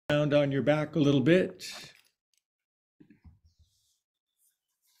Around on your back a little bit.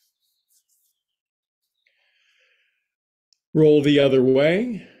 Roll the other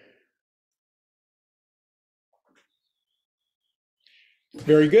way.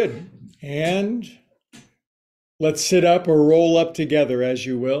 Very good. And let's sit up or roll up together as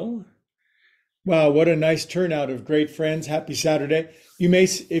you will. Wow, what a nice turnout of great friends. Happy Saturday. You may,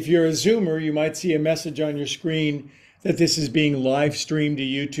 if you're a Zoomer, you might see a message on your screen that this is being live streamed to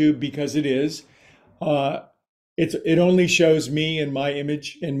YouTube, because it is. It only shows me and my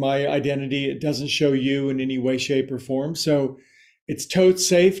image and my identity. It doesn't show you in any way, shape, or form. So it's totes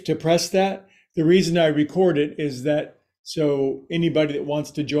safe to press that. The reason I record it is that so anybody that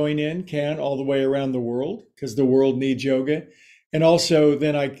wants to join in can, all the way around the world, because the world needs yoga. And also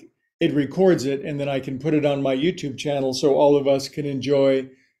then it records it, and then I can put it on my YouTube channel so all of us can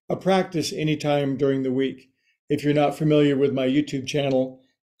enjoy a practice anytime during the week. If you're not familiar with my YouTube channel,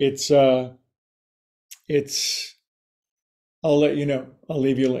 I'll let you know. I'll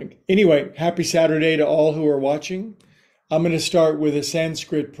leave you a link. Anyway, happy Saturday to all who are watching. I'm going to start with a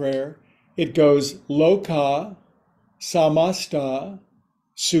Sanskrit prayer. It goes, Loka samasta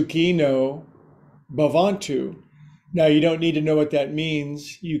sukhino bhavantu. Now, you don't need to know what that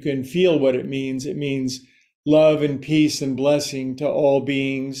means. You can feel what it means. It means love and peace and blessing to all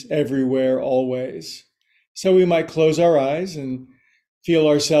beings everywhere, always. So we might close our eyes and feel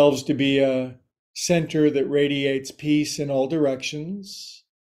ourselves to be a center that radiates peace in all directions.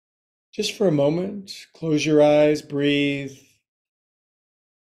 Just for a moment, close your eyes, breathe.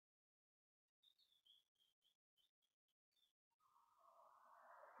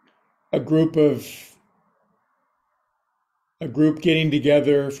 A group getting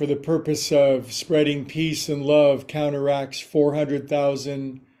together for the purpose of spreading peace and love counteracts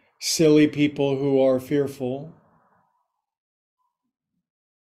 400,000 silly people who are fearful.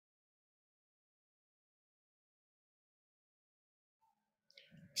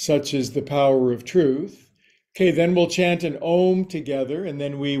 Such is the power of truth. Okay, then we'll chant an Om together, and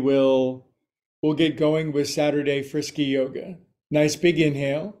then we'll get going with Saturday Frisky Yoga. Nice big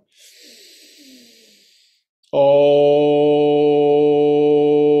inhale.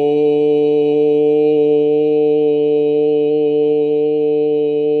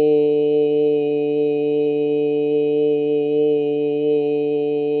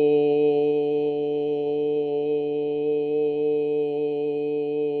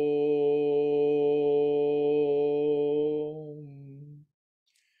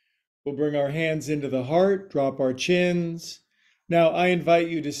 We'll bring our hands into the heart, drop our chins. Now, I invite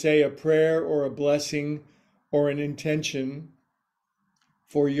you to say a prayer or a blessing or an intention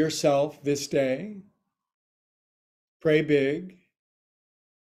for yourself this day. Pray big.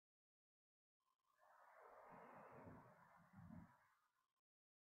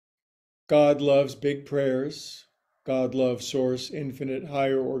 God loves big prayers. God loves Source, Infinite,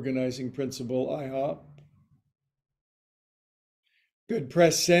 Higher Organizing Principle, IHOP. Good,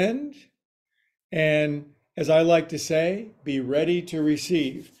 press send. And as I like to say, be ready to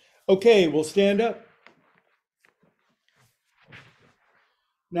receive. Okay, we'll stand up.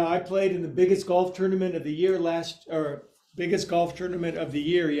 Now, I played in the biggest golf tournament of the year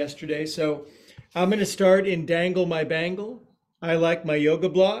yesterday. So I'm going to start in Dangle My Bangle. I like my yoga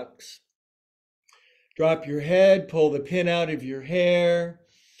blocks. Drop your head, pull the pin out of your hair,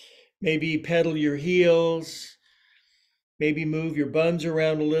 maybe pedal your heels, maybe move your buns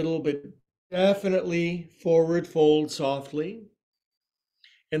around a little, but definitely forward fold softly.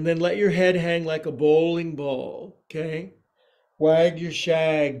 And then let your head hang like a bowling ball, okay? Wag your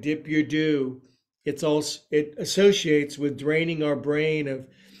shag, dip your do. It associates with draining our brain of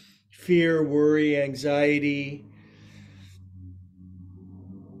fear, worry, anxiety,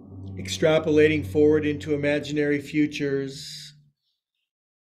 extrapolating forward into imaginary futures.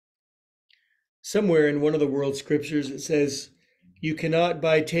 Somewhere in one of the world scriptures, it says, you cannot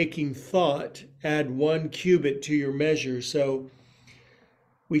by taking thought add 1 cubit to your measure. So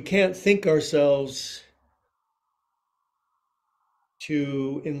we can't think ourselves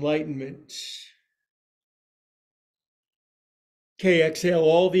to enlightenment. Okay, exhale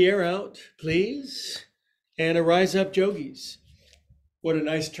all the air out, please. And a rise up, yogis. What a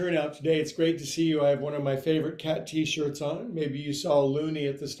nice turnout today. It's great to see you. I have one of my favorite cat t-shirts on. Maybe you saw Looney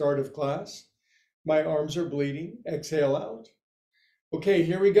at the start of class. My arms are bleeding. Exhale out. Okay,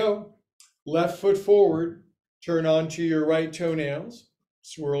 here we go. Left foot forward. Turn onto your right toenails.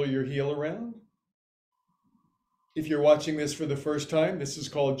 Swirl your heel around. If you're watching this for the first time, this is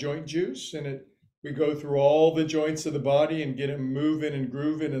called joint juice, and we go through all the joints of the body and get them moving and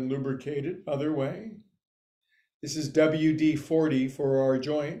grooving and lubricated. Other way. This is WD-40 for our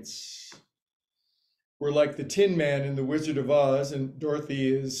joints. We're like the Tin Man in The Wizard of Oz, and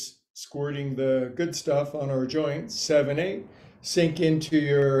Dorothy is squirting the good stuff on our joints. 7, 8. Sink into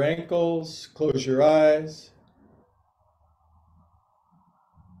your ankles, close your eyes.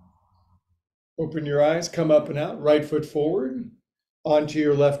 Open your eyes, come up and out, right foot forward, onto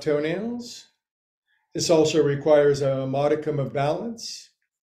your left toenails. This also requires a modicum of balance.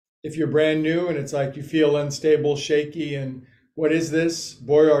 If you're brand new and it's like you feel unstable, shaky, and what is this?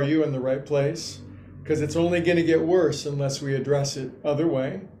 Boy, are you in the right place, because it's only going to get worse unless we address it other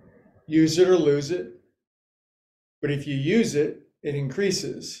way. Use it or lose it. But if you use it, it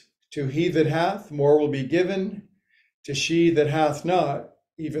increases. To he that hath, more will be given. To she that hath not,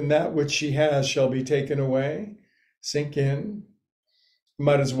 even that which she has shall be taken away. Sink in.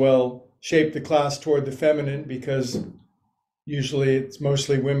 Might as well shape the class toward the feminine, because usually it's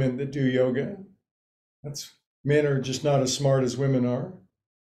mostly women that do yoga. Men are just not as smart as women are.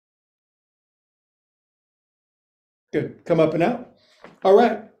 Good. Come up and out. All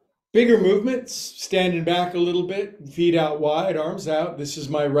right. Bigger movements, standing back a little bit, feet out wide, arms out. This is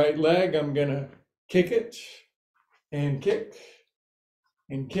my right leg. I'm going to kick it and kick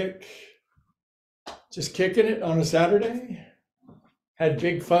and kick. Just kicking it on a Saturday. Had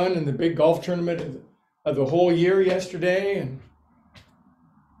big fun in the big golf tournament of the whole year yesterday. And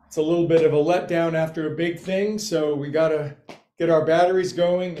it's a little bit of a letdown after a big thing. So we got to get our batteries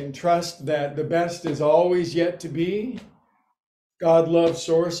going and trust that the best is always yet to be. God love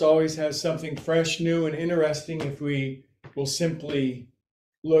source always has something fresh, new, and interesting if we will simply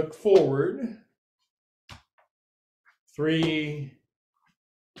look forward. 3,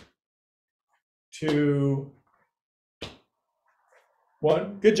 2,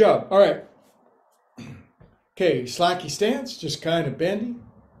 1. Good job. All right. Okay, slacky stance, just kind of bendy.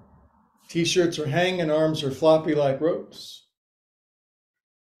 T-shirts are hanging, arms are floppy like ropes.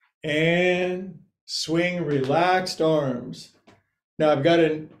 And swing relaxed arms. Now I've got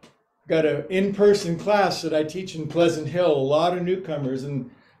an in-person class that I teach in Pleasant Hill, a lot of newcomers,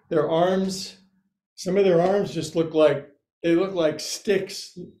 and their arms, some of their arms just look like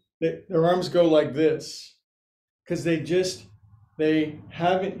sticks. Their arms go like this because they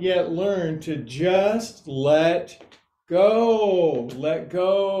haven't yet learned to just let go. Let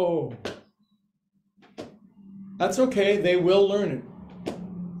go. That's okay, they will learn it.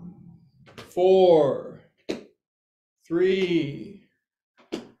 4, 3,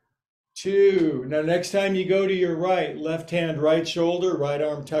 2. Now, next time you go to your right, left hand, right shoulder, right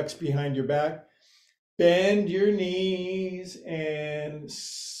arm tucks behind your back. Bend your knees and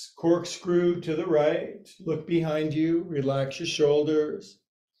corkscrew to the right. Look behind you, relax your shoulders.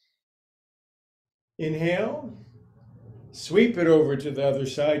 Inhale. Sweep it over to the other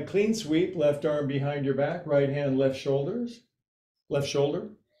side. Clean sweep, left arm behind your back, right hand, left shoulder.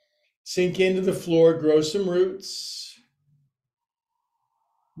 Sink into the floor, grow some roots.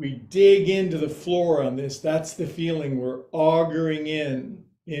 We dig into the floor on this. That's the feeling. We're augering in.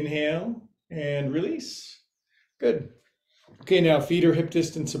 Inhale and release. Good. Okay, now feet are hip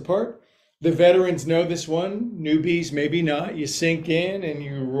distance apart. The veterans know this one. Newbies, maybe not. You sink in and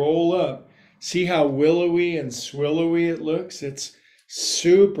you roll up. See how willowy and swillowy it looks? It's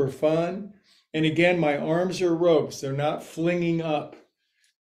super fun. And again, my arms are ropes. They're not flinging up.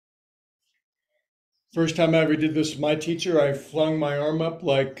 First time I ever did this with my teacher, I flung my arm up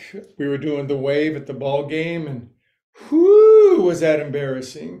like we were doing the wave at the ball game, and whoo, was that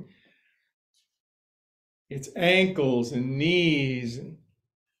embarrassing. It's ankles and knees and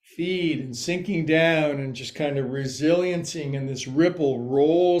feet and sinking down and just kind of resiliencing, and this ripple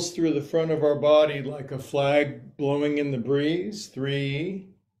rolls through the front of our body like a flag blowing in the breeze. 3,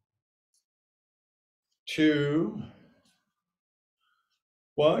 2,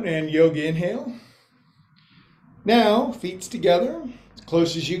 1, and yoga inhale. Now, feet's together, as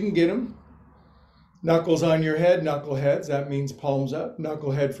close as you can get them. Knuckles on your head, knuckleheads. That means palms up.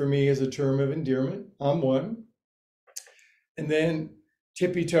 Knucklehead for me is a term of endearment. I'm one. And then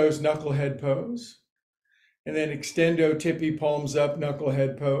tippy toes, knucklehead pose. And then extendo, tippy, palms up,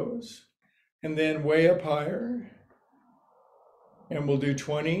 knucklehead pose. And then way up higher. And we'll do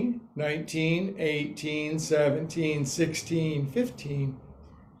 20, 19, 18, 17, 16, 15,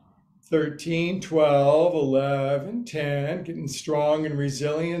 13, 12, 11, 10, getting strong and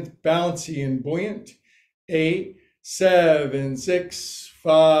resilient, bouncy and buoyant. 8, 7, 6,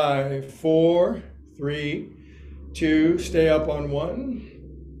 5, 4, 3, 2, stay up on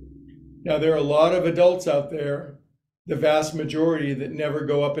 1. Now, there are a lot of adults out there, the vast majority, that never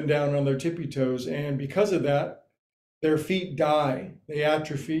go up and down on their tippy toes. And because of that, their feet die, they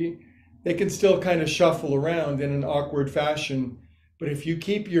atrophy. They can still kind of shuffle around in an awkward fashion. But if you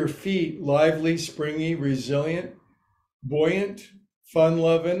keep your feet lively, springy, resilient, buoyant,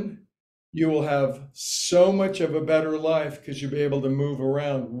 fun-loving, you will have so much of a better life because you'll be able to move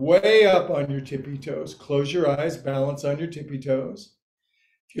around way up on your tippy toes. Close your eyes, balance on your tippy toes.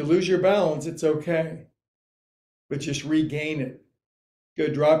 If you lose your balance, it's okay, but just regain it.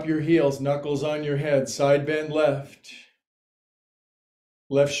 Good, drop your heels, knuckles on your head, side bend left.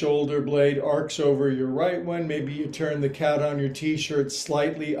 Left shoulder blade arcs over your right one. Maybe you turn the cat on your t-shirt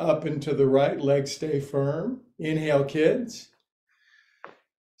slightly up and to the right, legs stay firm. Inhale, kids.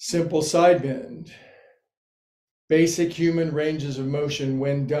 Simple side bend. Basic human ranges of motion,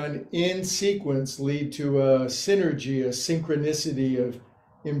 when done in sequence, lead to a synergy, a synchronicity of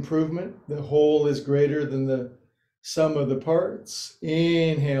improvement. The whole is greater than the sum of the parts.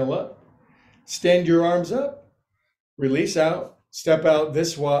 Inhale up. Extend your arms up. Release out. Step out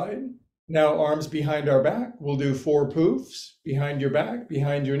this wide. Now arms behind our back. We'll do 4 poofs behind your back,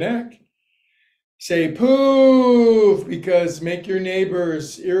 behind your neck. Say poof, because make your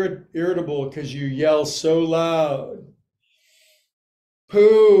neighbors irritable because you yell so loud.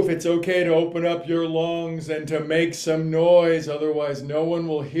 Poof, it's okay to open up your lungs and to make some noise, otherwise no one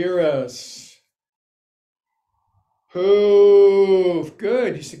will hear us. Poof,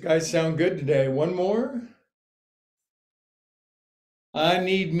 good. You guys sound good today. One more. I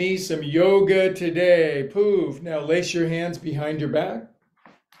need me some yoga today. Poof. Now lace your hands behind your back.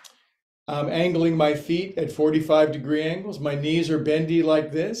 I'm angling my feet at 45-degree angles. My knees are bendy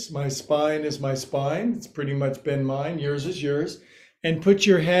like this. My spine is my spine. It's pretty much been mine. Yours is yours. And put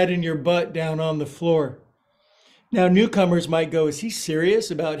your head and your butt down on the floor. Now, newcomers might go, is he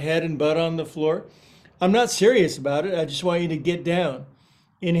serious about head and butt on the floor? I'm not serious about it. I just want you to get down.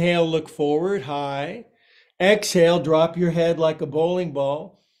 Inhale, look forward, high. Exhale, drop your head like a bowling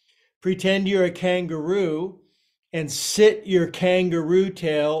ball. Pretend you're a kangaroo and sit your kangaroo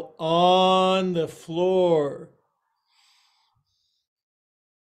tail on the floor.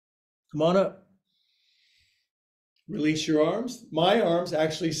 Come on up. Release your arms. My arms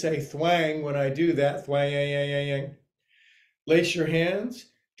actually say thwang when I do that. Thwang, yang, yang, yang, yang. Lace your hands.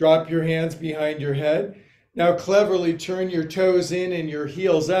 Drop your hands behind your head. Now cleverly turn your toes in and your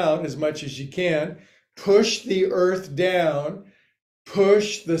heels out as much as you can. Push the earth down.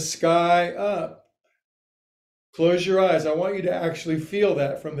 Push the sky up. Close your eyes. I want you to actually feel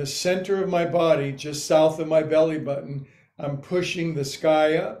that from the center of my body, just south of my belly button. I'm pushing the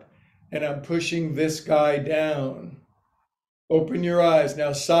sky up and I'm pushing this guy down. Open your eyes.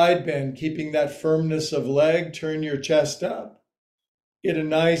 Now side bend, keeping that firmness of leg. Turn your chest up. Get a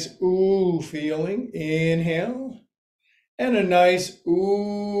nice ooh feeling. Inhale. And a nice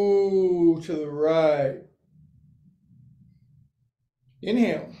ooh to the right.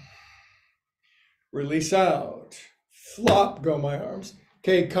 Inhale. Release out. Flop go my arms.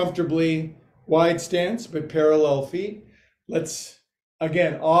 Okay, comfortably wide stance, but parallel feet. Let's,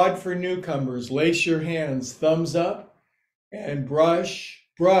 again, odd for newcomers. Lace your hands, thumbs up, and brush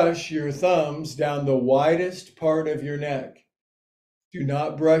your thumbs down the widest part of your neck. Do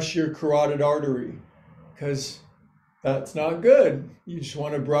not brush your carotid artery, because that's not good. You just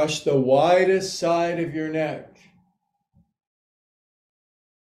want to brush the widest side of your neck.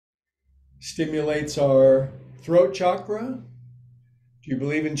 Stimulates our throat chakra. Do you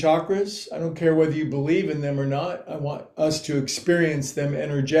believe in chakras? I don't care whether you believe in them or not. I want us to experience them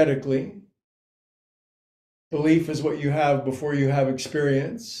energetically. Belief is what you have before you have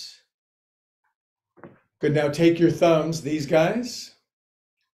experience. Good, now take your thumbs, these guys.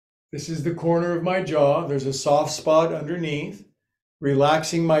 This is the corner of my jaw. There's a soft spot underneath.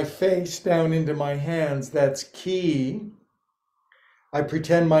 Relaxing my face down into my hands, that's key. I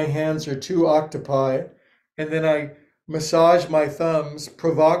pretend my hands are 2 octopi, and then I massage my thumbs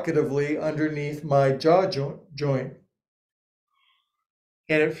provocatively underneath my jaw joint.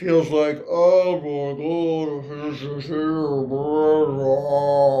 And it feels like, oh my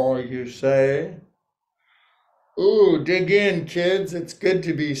God, you say. Ooh, dig in, kids. It's good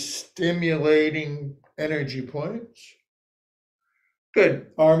to be stimulating energy points. Good.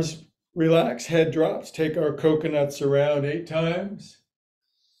 Arms relax, head drops. Take our coconuts around 8 times.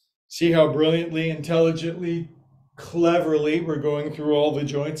 See how brilliantly, intelligently, cleverly we're going through all the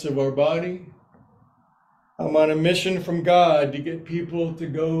joints of our body. I'm on a mission from God to get people to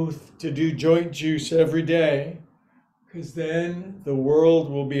go to do joint juice every day, because then the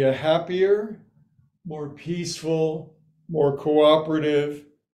world will be a happier, more peaceful, more cooperative,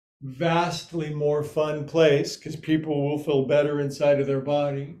 vastly more fun place, because people will feel better inside of their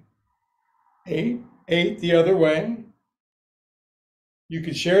body. 8 the other way. You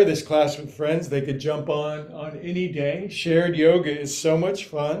could share this class with friends. They could jump on any day. Shared yoga is so much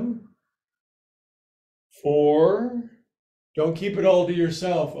fun. 4, don't keep it all to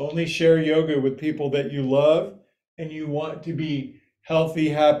yourself. Only share yoga with people that you love and you want to be healthy,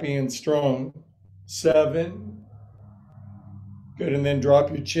 happy, and strong. 7, good. And then drop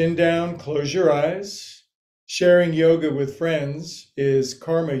your chin down, close your eyes. Sharing yoga with friends is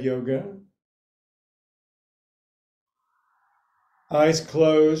karma yoga. Eyes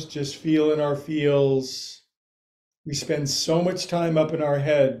closed, just feeling our feels. We spend so much time up in our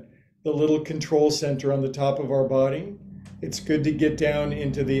head, the little control center on the top of our body. It's good to get down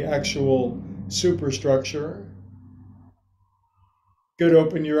into the actual superstructure. Good,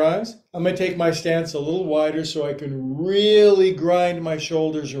 open your eyes. I'm going to take my stance a little wider so I can really grind my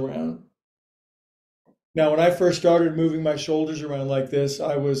shoulders around. Now, when I first started moving my shoulders around like this,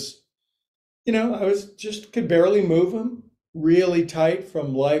 I was just could barely move them. Really tight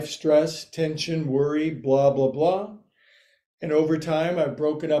from life stress, tension, worry, blah, blah, blah. And over time, I've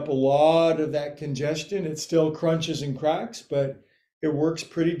broken up a lot of that congestion. It still crunches and cracks, but it works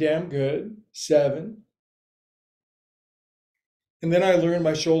pretty damn good. 7. And then I learned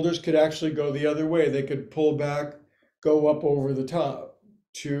my shoulders could actually go the other way. They could pull back, go up over the top.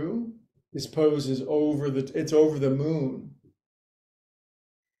 2, this pose is over the moon.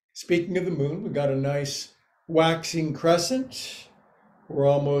 Speaking of the moon, we got a nice waxing crescent. We're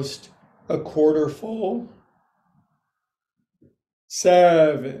almost a quarter full.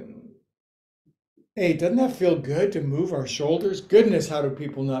 7, 8. Doesn't that feel good to move our shoulders? Goodness, how do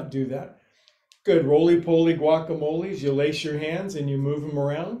people not do that? Good. Roly-poly guacamoles. You lace your hands and you move them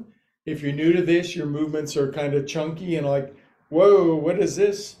around. If you're new to this, your movements are kind of chunky and like, whoa, what is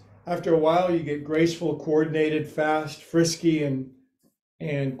this? After a while, you get graceful, coordinated, fast, frisky,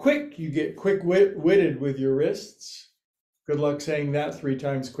 and quick. You get quick-witted with your wrists. Good luck saying that 3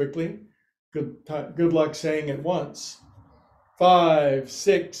 times quickly. Good luck saying it once. 5,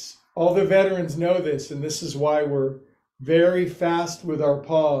 6. All the veterans know this, and this is why we're very fast with our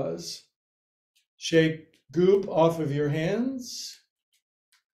paws. Shake goop off of your hands.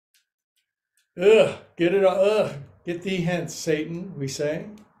 Ugh, get it. Get thee hence, Satan, we say.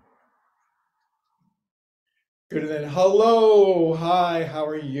 Good, and then hello, hi, how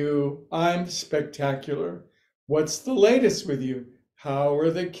are you? I'm spectacular. What's the latest with you? How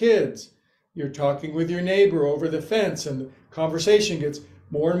are the kids? You're talking with your neighbor over the fence and the conversation gets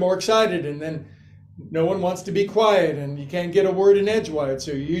more and more excited and then no one wants to be quiet and you can't get a word in edgewise.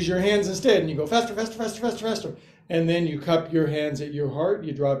 So you use your hands instead and you go faster, faster, faster, faster, faster. And then you cup your hands at your heart,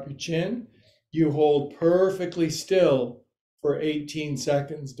 you drop your chin, you hold perfectly still for 18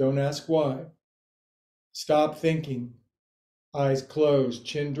 seconds. Don't ask why. Stop thinking. Eyes closed,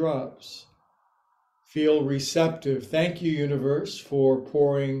 chin drops. Feel receptive. Thank you, universe, for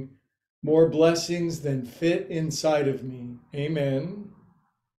pouring more blessings than fit inside of me. Amen.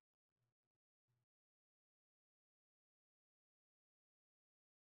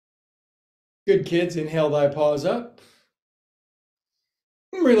 Good, kids. Inhale thy paws up.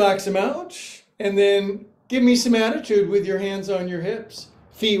 Relax them out. And then give me some attitude with your hands on your hips.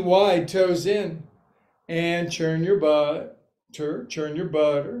 Feet wide, toes in. And churn your butter.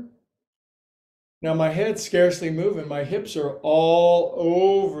 Now my head's scarcely moving. My hips are all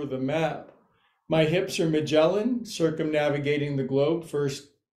over the map. My hips are Magellan, circumnavigating the globe, first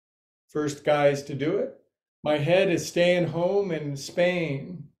guys to do it. My head is staying home in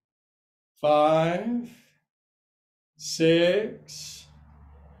Spain. 5, 6.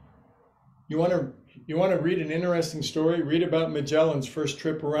 You want to read an interesting story? Read about Magellan's first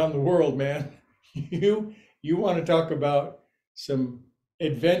trip around the world, man. You want to talk about some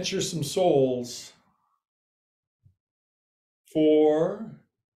adventuresome souls. 4,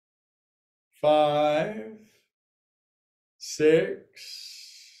 5,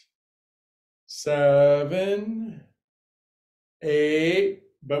 6, 7, 8.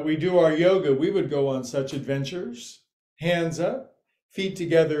 But we do our yoga. We would go on such adventures. Hands up, feet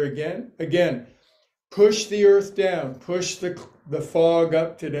together again. Again, push the earth down. Push the fog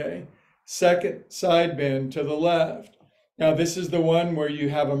up today. Second side bend to the left. Now this is the one where you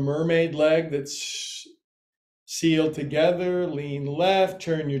have a mermaid leg that's sealed together. Lean left,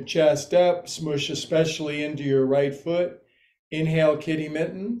 turn your chest up, smush especially into your right foot. Inhale, kitty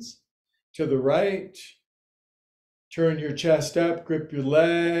mittens to the right. Turn your chest up, grip your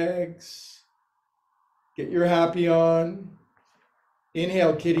legs. Get your happy on.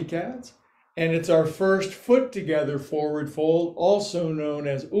 Inhale, kitty cats. And it's our first foot together forward fold, also known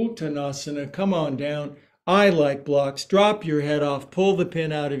as Uttanasana. Come on down. I like blocks. Drop your head off. Pull the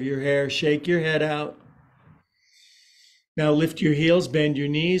pin out of your hair. Shake your head out. Now lift your heels, bend your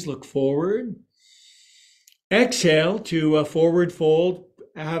knees, look forward. Exhale to a forward fold,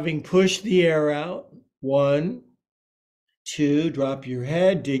 having pushed the air out. 1, 2, drop your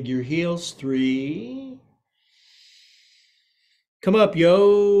head, dig your heels. 3. Come up,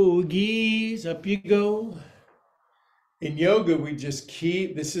 yogis, up you go. In yoga, we just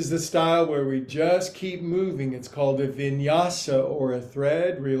keep, this is the style where we just keep moving. It's called a vinyasa or a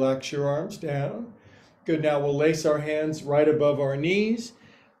thread. Relax your arms down. Good, now we'll lace our hands right above our knees.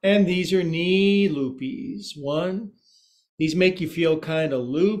 And these are knee loopies. 1, these make you feel kind of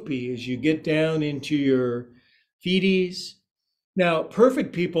loopy as you get down into your feeties. Now,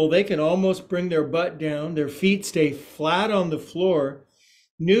 perfect people, they can almost bring their butt down. Their feet stay flat on the floor.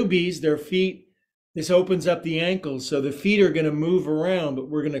 Newbies, their feet, this opens up the ankles, so the feet are going to move around, but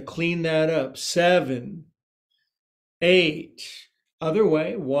we're going to clean that up. 7, 8. Other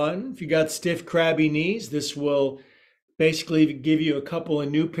way. 1, if you got stiff, crabby knees, this will basically give you a couple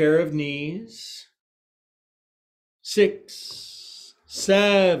of new pair of knees. 6,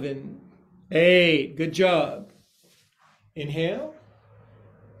 7, 8. Good job. Inhale.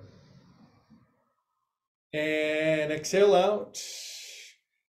 And exhale out.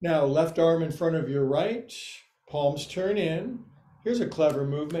 Now, left arm in front of your right. Palms turn in. Here's a clever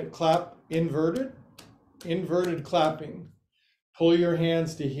movement. Clap inverted. Inverted clapping. Pull your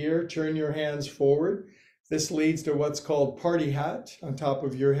hands to here. Turn your hands forward. This leads to what's called party hat on top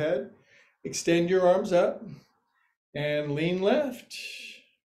of your head. Extend your arms up and lean left.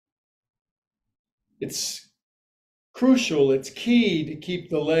 It's crucial, it's key to keep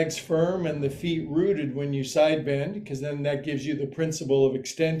the legs firm and the feet rooted when you side bend, because then that gives you the principle of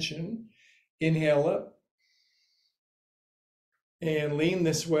extension. Inhale up and lean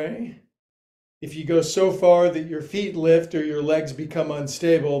this way. If you go so far that your feet lift or your legs become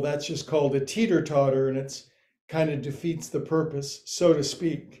unstable, that's just called a teeter-totter, and it's kind of defeats the purpose, so to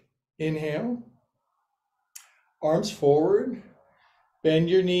speak. Inhale. Arms forward. Bend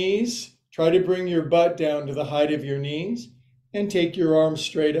your knees. Try to bring your butt down to the height of your knees and take your arms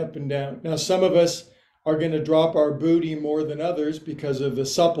straight up and down. Now, some of us are going to drop our booty more than others because of the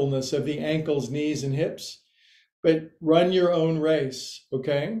suppleness of the ankles, knees, and hips. But run your own race,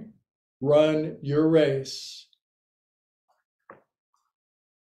 okay? Run your race.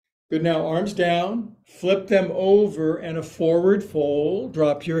 Good, now arms down, flip them over and a forward fold.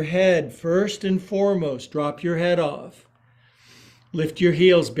 Drop your head first and foremost, drop your head off. Lift your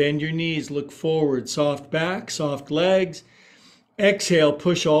heels, bend your knees, look forward, soft back, soft legs. Exhale,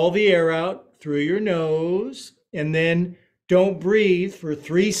 push all the air out through your nose, and then don't breathe for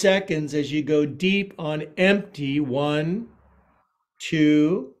 3 seconds as you go deep on empty. 1,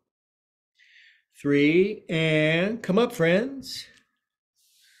 2, 3, and come up, friends.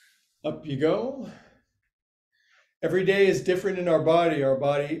 Up you go. Every day is different in our body. Our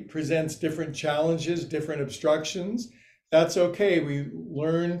body presents different challenges, different obstructions. That's okay. We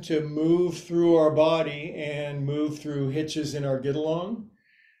learn to move through our body and move through hitches in our get-along.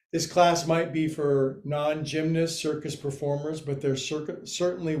 This class might be for non-gymnast circus performers, but they're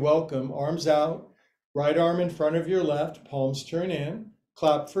certainly welcome. Arms out, right arm in front of your left, palms turn in.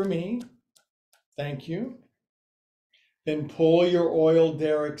 Clap for me. Thank you. Then pull your oiled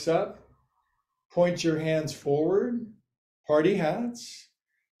derricks up. Point your hands forward. Party hats.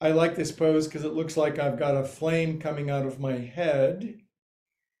 I like this pose because it looks like I've got a flame coming out of my head.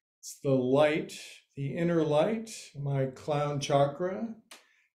 It's the light, the inner light, my clown chakra,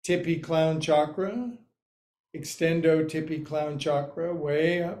 tippy clown chakra, extendo tippy clown chakra,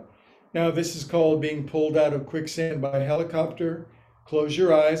 way up. Now this is called being pulled out of quicksand by a helicopter. Close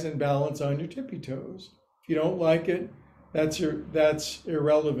your eyes and balance on your tippy toes. If you don't like it, that's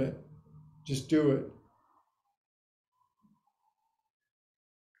irrelevant. Just do it.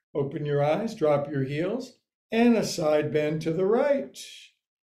 Open your eyes, drop your heels, and a side bend to the right.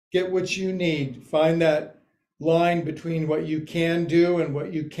 Get what you need. Find that line between what you can do and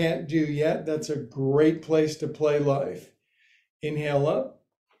what you can't do yet. That's a great place to play life. Inhale up,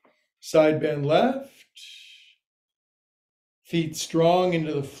 side bend left. Feet strong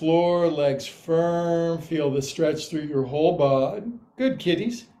into the floor, legs firm. Feel the stretch through your whole body. Good,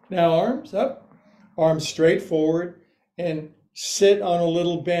 kitties. Now arms up, arms straight forward, and sit on a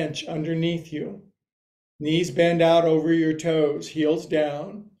little bench underneath you. Knees bend out over your toes, heels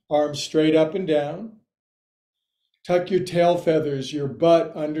down, arms straight up and down. Tuck your tail feathers, your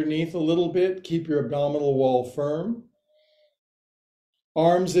butt underneath a little bit. Keep your abdominal wall firm.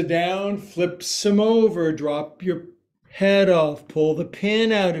 Arms are down, flip some over, drop your head off, pull the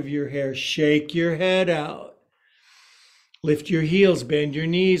pin out of your hair, shake your head out. Lift your heels, bend your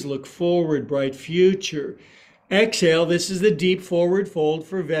knees, look forward, bright future. Exhale. This is the deep forward fold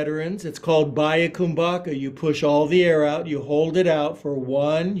for veterans. It's called Baya Kumbhaka. You push all the air out. You hold it out for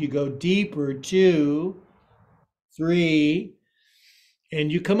 1. You go deeper, 2, 3, and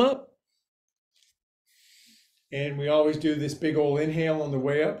you come up. And we always do this big old inhale on the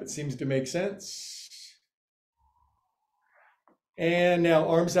way up. It seems to make sense. And now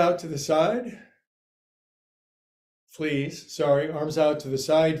arms out to the side. Please, sorry, arms out to the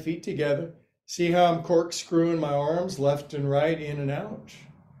side, feet together. See how I'm corkscrewing my arms left and right, in and out?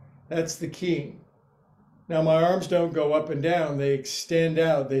 That's the key. Now my arms don't go up and down, they extend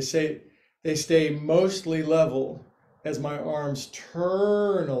out. They stay mostly level as my arms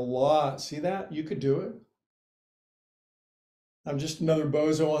turn a lot. See that? You could do it. I'm just another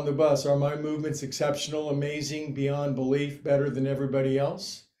bozo on the bus. Are my movements exceptional, amazing, beyond belief, better than everybody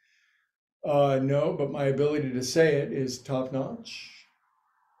else? No, but my ability to say it is top notch.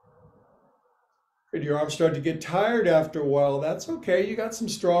 Good, your arms start to get tired after a while. That's okay. You got some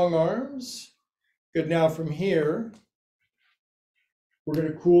strong arms. Good, now from here, we're going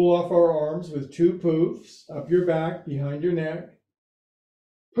to cool off our arms with 2 poofs up your back, behind your neck.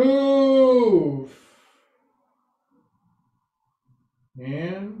 Poof.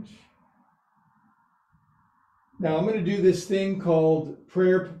 And now I'm going to do this thing called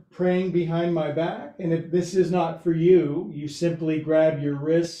praying behind my back. And if this is not for you, you simply grab your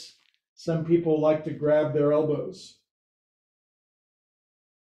wrists. Some people like to grab their elbows.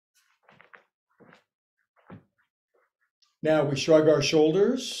 Now we shrug our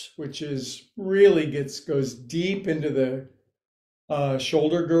shoulders, which is really goes deep into the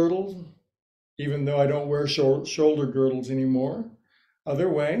shoulder girdle, even though I don't wear shoulder girdles anymore. Other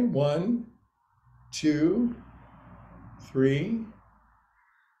way, 1, 2, 3,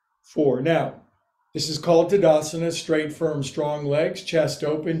 4. Now, this is called Tadasana, straight, firm, strong legs, chest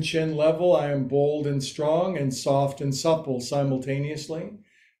open, chin level. I am bold and strong and soft and supple simultaneously.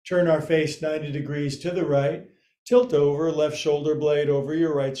 Turn our face 90 degrees to the right. Tilt over, left shoulder blade over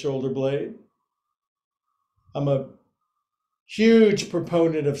your right shoulder blade. I'm a huge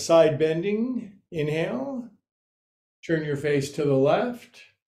proponent of side bending. Inhale. Turn your face to the left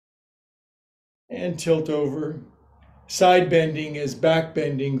and tilt over. Side bending is back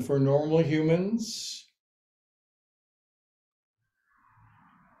bending for normal humans.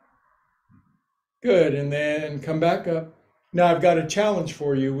 Good, and then come back up. Now I've got a challenge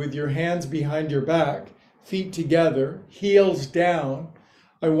for you with your hands behind your back, feet together, heels down.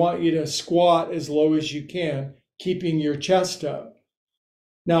 I want you to squat as low as you can, keeping your chest up.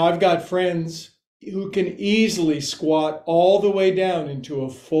 Now I've got friends who can easily squat all the way down into a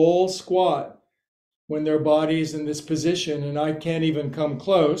full squat when their body is in this position, and I can't even come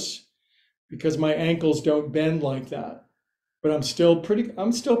close because my ankles don't bend like that. But I'm still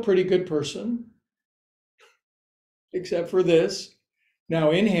pretty good person, except for this.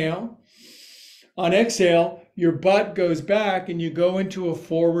 Now inhale. On exhale, your butt goes back and you go into a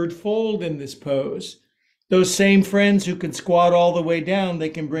forward fold in this pose. Those same friends who can squat all the way down, they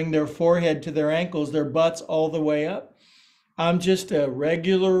can bring their forehead to their ankles, their butts all the way up. I'm just a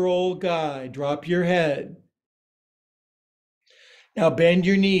regular old guy. Drop your head. Now bend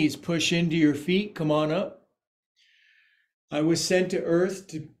your knees, push into your feet, come on up. I was sent to earth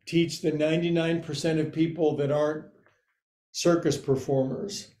to teach the 99% of people that aren't circus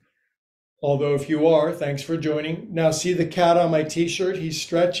performers. Although if you are, thanks for joining. Now see the cat on my t-shirt, he's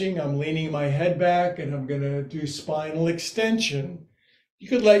stretching. I'm leaning my head back and I'm gonna do spinal extension. You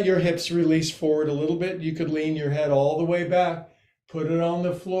could let your hips release forward a little bit. You could lean your head all the way back, put it on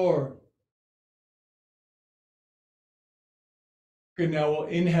the floor. Good, now we'll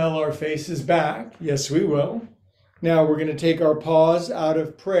inhale our faces back. Yes, we will. Now we're gonna take our paws out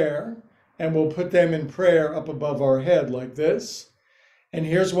of prayer and we'll put them in prayer up above our head like this. And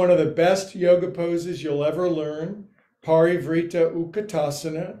here's one of the best yoga poses you'll ever learn, Parivrita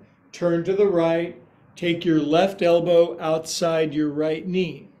Utkatasana. Turn to the right, take your left elbow outside your right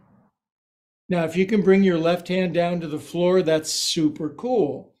knee. Now, if you can bring your left hand down to the floor, that's super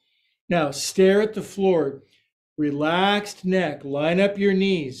cool. Now, stare at the floor, relaxed neck, line up your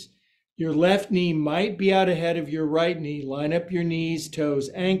knees. Your left knee might be out ahead of your right knee. Line up your knees, toes,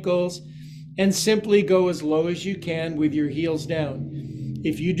 ankles, and simply go as low as you can with your heels down.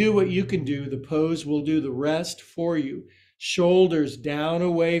 If you do what you can do, the pose will do the rest for you. Shoulders down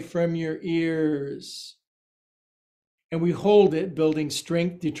away from your ears. And we hold it, building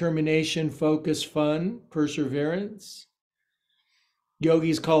strength, determination, focus, fun, perseverance.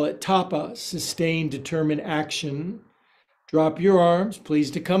 Yogis call it tapa, sustained, determined action. Drop your arms, please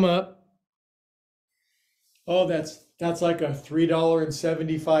to come up. Oh, that's like a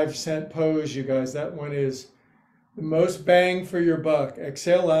 $3.75 pose, you guys. That one is The most bang for your buck.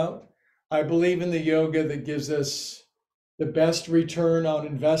 Exhale out. I believe in the yoga that gives us the best return on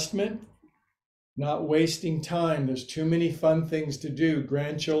investment, not wasting time. There's too many fun things to do,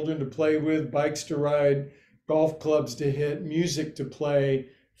 grandchildren to play with, bikes to ride, golf clubs to hit, music to play,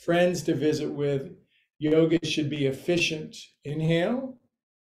 friends to visit with. Yoga should be efficient. Inhale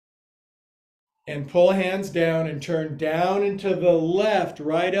and pull hands down and turn down into the left,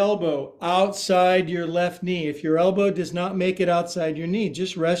 right elbow outside your left knee. If your elbow does not make it outside your knee,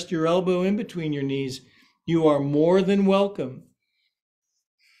 just rest your elbow in between your knees. You are more than welcome.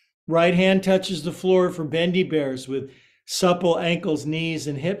 Right hand touches the floor for bendy bears with supple ankles, knees,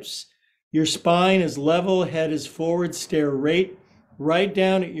 and hips. Your spine is level, head is forward, stare right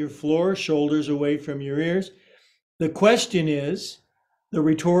down at your floor, shoulders away from your ears. The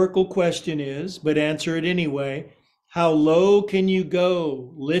rhetorical question is, but answer it anyway, how low can you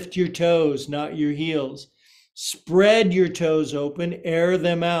go? Lift your toes, not your heels. Spread your toes open, air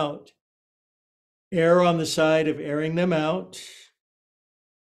them out. Air on the side of airing them out.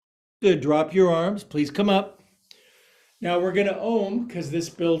 Good, drop your arms, please come up. Now we're gonna Om, because this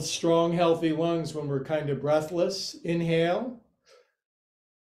builds strong, healthy lungs when we're kind of breathless. Inhale.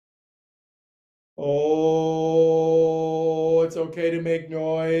 Oh, it's okay to make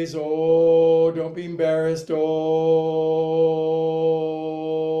noise. Oh, don't be embarrassed. Oh,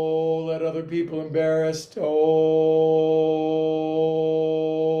 let other people embarrassed. Oh,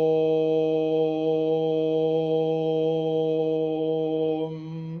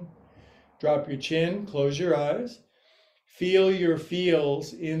 drop your chin, close your eyes. Feel your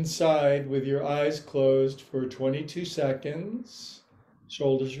feels inside with your eyes closed for 22 seconds.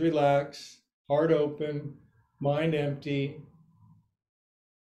 Shoulders relax. Heart open, mind empty.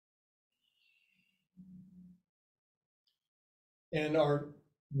 And our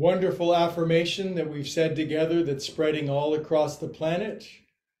wonderful affirmation that we've said together that's spreading all across the planet.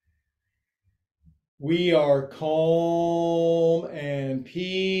 We are calm and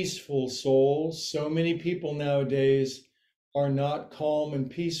peaceful souls. So many people nowadays are not calm and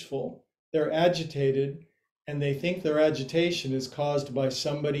peaceful. They're agitated, and they think their agitation is caused by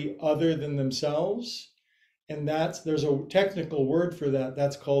somebody other than themselves. And there's a technical word for that.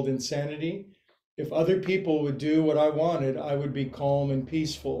 That's called insanity. If other people would do what I wanted, I would be calm and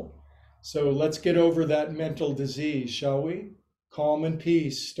peaceful. So let's get over that mental disease, shall we? Calm and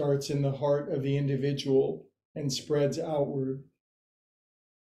peace starts in the heart of the individual and spreads outward.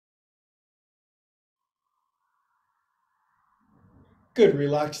 Good,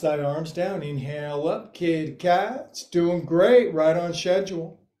 relax thy arms down. Inhale up, kid cats. Doing great, right on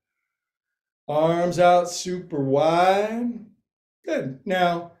schedule. Arms out super wide. Good.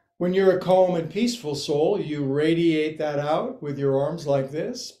 Now, when you're a calm and peaceful soul, you radiate that out with your arms like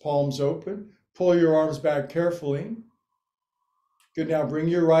this, palms open. Pull your arms back carefully. Good. Now bring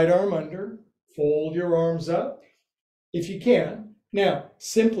your right arm under. Fold your arms up if you can. Now,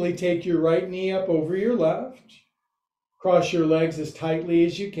 simply take your right knee up over your left. Cross your legs as tightly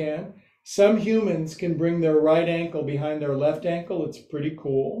as you can. Some humans can bring their right ankle behind their left ankle. It's pretty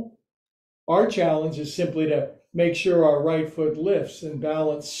cool. Our challenge is simply to make sure our right foot lifts and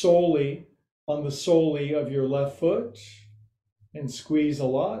balance solely on the sole of your left foot and squeeze a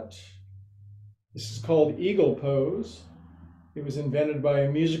lot. This is called Eagle Pose. It was invented by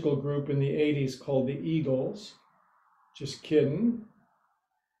a musical group in the 80s called the Eagles. Just kidding.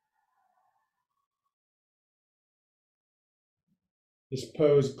 This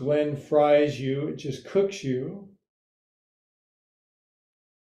pose, Glenn fries you, it just cooks you.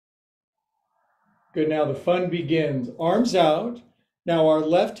 Good, now the fun begins. Arms out. Now our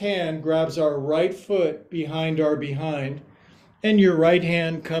left hand grabs our right foot behind our behind, and your right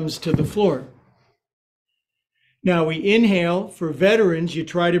hand comes to the floor. Now we inhale. For veterans, you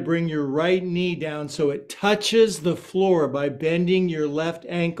try to bring your right knee down so it touches the floor by bending your left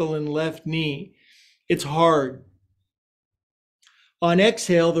ankle and left knee. It's hard. On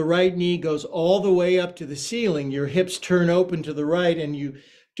exhale, the right knee goes all the way up to the ceiling. Your hips turn open to the right and you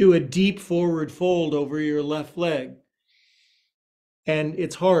do a deep forward fold over your left leg. And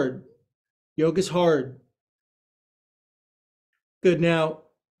it's hard. Yoga's hard. Good. Now,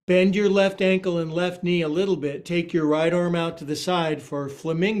 bend your left ankle and left knee a little bit. Take your right arm out to the side for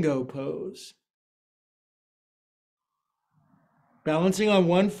flamingo pose. Balancing on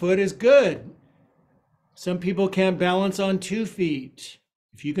one foot is good. Some people can't balance on 2 feet.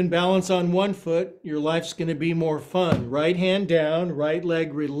 If you can balance on 1 foot, your life's going to be more fun. Right hand down, right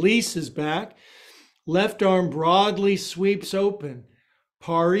leg releases back. Left arm broadly sweeps open.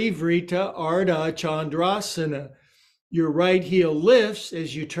 Parivrita Ardha Chandrasana. Your right heel lifts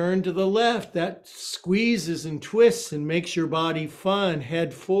as you turn to the left. That squeezes and twists and makes your body fun.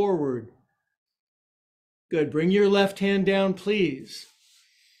 Head forward. Good. Bring your left hand down, please.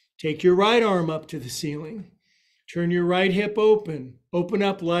 Take your right arm up to the ceiling. Turn your right hip open. Open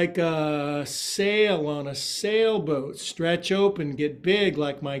up like a sail on a sailboat. Stretch open. Get big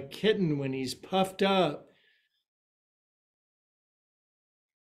like my kitten when he's puffed up.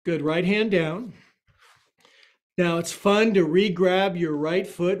 Good. Right hand down. Now it's fun to re-grab your right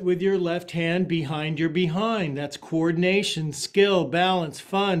foot with your left hand behind your behind. That's coordination, skill, balance,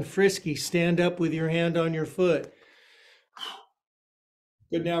 fun, frisky. Stand up with your hand on your foot.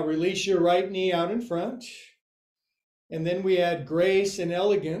 Good. Now release your right knee out in front. And then we add grace and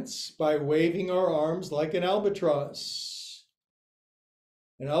elegance by waving our arms like an albatross.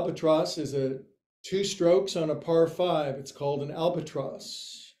 An albatross is 2 strokes on a par 5. It's called an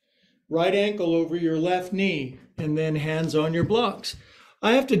albatross. Right ankle over your left knee, and then hands on your blocks.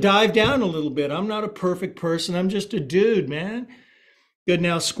 I have to dive down a little bit. I'm not a perfect person. I'm just a dude, man. Good.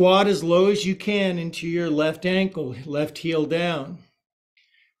 Now squat as low as you can into your left ankle, left heel down.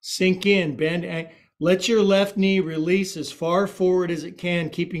 Sink in, bend. Let your left knee release as far forward as it can,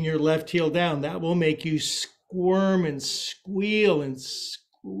 keeping your left heel down. That will make you squirm and squeal and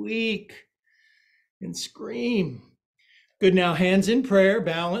squeak and scream. Good. Now hands in prayer,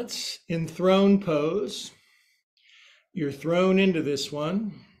 balance in throne pose. You're thrown into this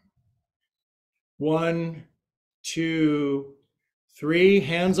one. 1, 2, 3.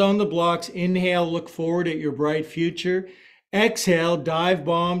 Hands on the blocks. Inhale, look forward at your bright future. Exhale, dive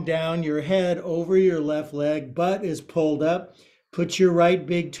bomb down your head over your left leg. Butt is pulled up. Put your right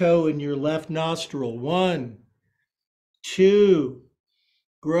big toe in your left nostril. 1, 2.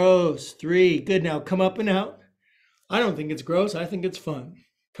 Gross. 3. Good. Now come up and out. I don't think it's gross. I think it's fun.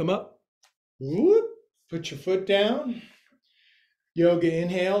 Come up. Whoop. Put your foot down. Yoga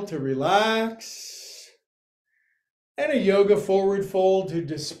inhale to relax. And a yoga forward fold to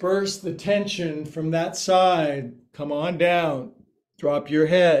disperse the tension from that side. Come on down. Drop your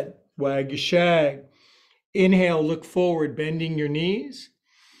head. Wag your shag. Inhale, look forward, bending your knees.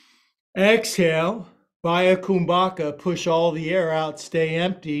 Exhale, Vaya Kumbhaka, push all the air out, stay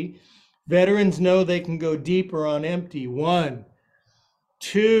empty. Veterans know they can go deeper on empty. 1,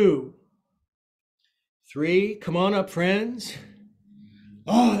 2, 3. Come on up, friends.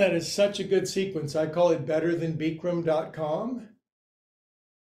 Oh, that is such a good sequence. I call it better than Bikram.com.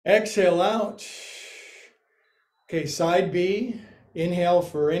 Exhale out. Okay, side B. Inhale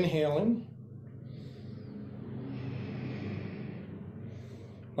for inhaling.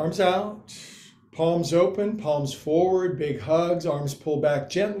 Arms out. Palms open, palms forward, big hugs, arms pull back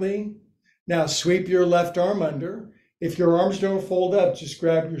gently. Now sweep your left arm under. If your arms don't fold up, just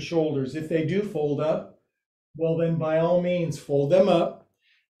grab your shoulders. If they do fold up, well then by all means fold them up.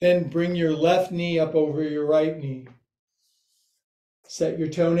 Then bring your left knee up over your right knee. Set your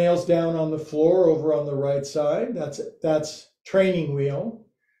toenails down on the floor over on the right side. That's training wheel.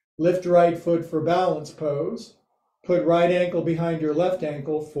 Lift right foot for balance pose. Put right ankle behind your left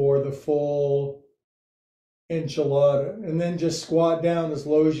ankle for the full enchilada. And then just squat down as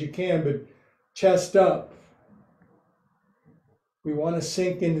low as you can, but chest up. We want to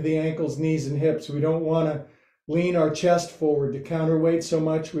sink into the ankles, knees, and hips. We don't want to lean our chest forward to counterweight so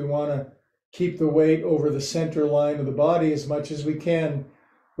much. We want to keep the weight over the center line of the body as much as we can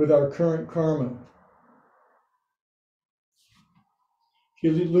with our current karma.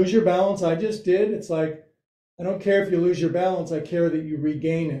 If you lose your balance, I just did, it's like, I don't care if you lose your balance, I care that you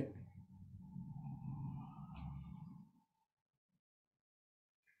regain it.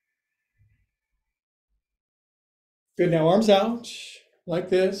 Good, now arms out, like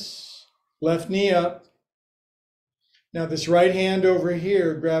this, left knee up. Now this right hand over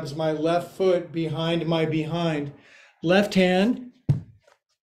here grabs my left foot behind my behind. Left hand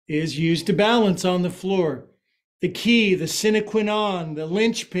is used to balance on the floor. The key, the sine qua non, the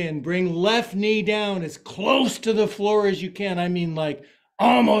linchpin, bring left knee down as close to the floor as you can. I mean like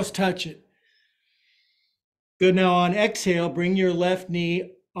almost touch it. Good, now on exhale, bring your left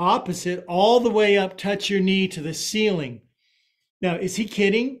knee opposite all the way up, touch your knee to the ceiling. Now, is he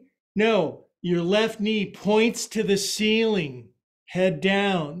kidding? No, your left knee points to the ceiling, head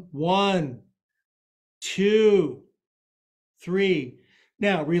down. 1, 2, 3.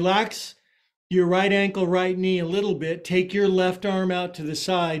 Now, relax your right ankle, right knee a little bit. Take your left arm out to the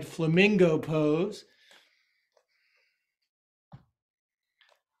side, flamingo pose.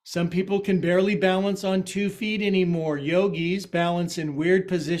 Some people can barely balance on 2 feet anymore. Yogis balance in weird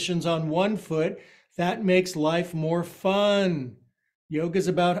positions on 1 foot. That makes life more fun. Yoga is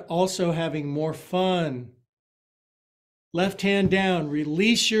about also having more fun. Left hand down.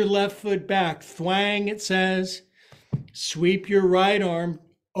 Release your left foot back. Thwang, it says. Sweep your right arm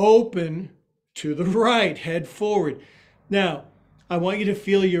open to the right, head forward. Now, I want you to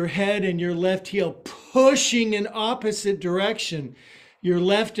feel your head and your left heel pushing in opposite direction. Your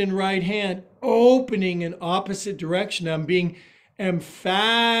left and right hand opening in opposite direction. I'm being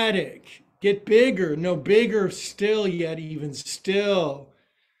emphatic. Get bigger. No, bigger still yet, even still.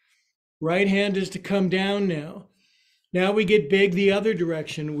 Right hand is to come down now. Now we get big the other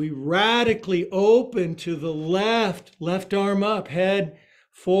direction. We radically open to the left, left arm up, head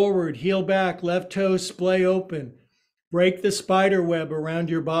forward, heel back, left toe splay open. Break the spider web around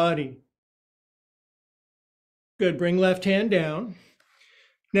your body. Good, bring left hand down.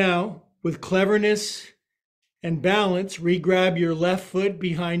 Now, with cleverness and balance, re-grab your left foot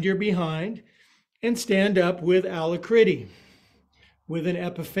behind your behind and stand up with alacrity, with an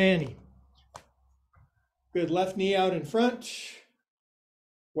epiphany. Good, left knee out in front.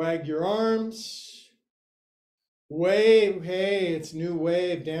 Wag your arms. Wave, hey, it's new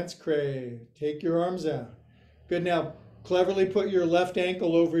wave, dance crave. Take your arms out. Good, now cleverly put your left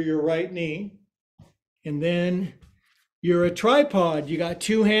ankle over your right knee. And then you're a tripod. You got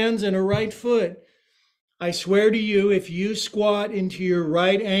two hands and a right foot. I swear to you, if you squat into your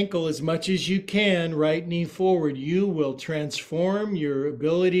right ankle as much as you can, right knee forward, you will transform your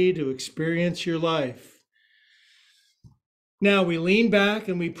ability to experience your life. Now we lean back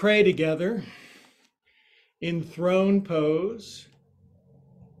and we pray together in throne pose.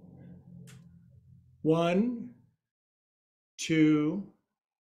 1, 2,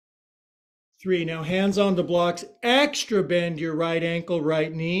 3. Now hands on the blocks. Extra bend your right ankle,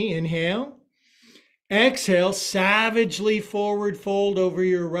 right knee. Inhale. Exhale, savagely forward fold over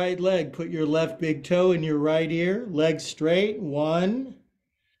your right leg. Put your left big toe in your right ear. Leg straight. 1,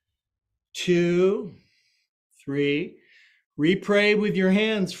 2, 3. Repray with your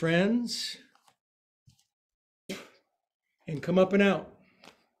hands, friends. And come up and out.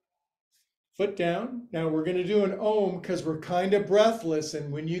 Foot down. Now we're going to do an Om because we're kind of breathless.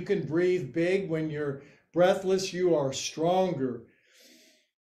 And when you can breathe big, when you're breathless, you are stronger.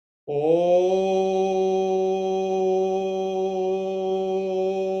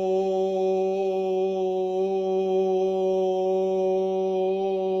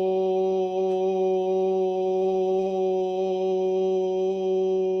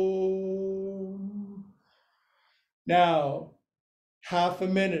 Now, half a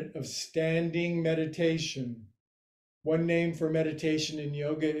minute of standing meditation. One name for meditation in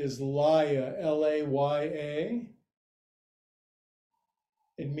yoga is Laya, L-A-Y-A.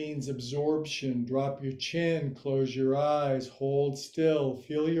 It means absorption. Drop your chin, close your eyes, hold still,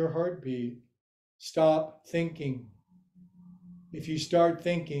 feel your heartbeat. Stop thinking. If you start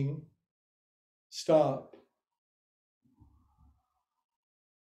thinking, stop.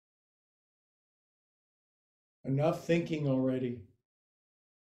 Enough thinking already.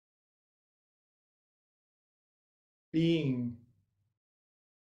 Being.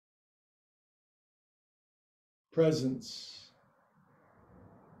 Presence.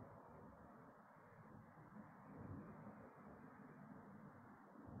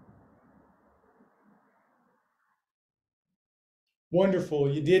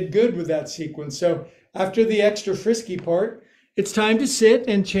 Wonderful. You did good with that sequence. So after the extra frisky part, it's time to sit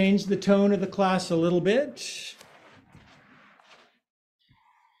and change the tone of the class a little bit.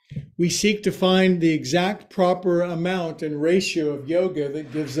 We seek to find the exact proper amount and ratio of yoga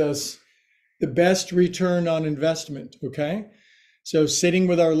that gives us the best return on investment, okay? So sitting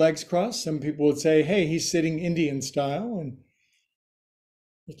with our legs crossed, some people would say, hey, he's sitting Indian style. And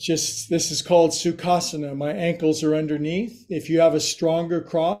it's just, this is called Sukhasana. My ankles are underneath. If you have a stronger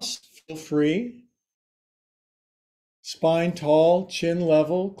cross, feel free. Spine tall, chin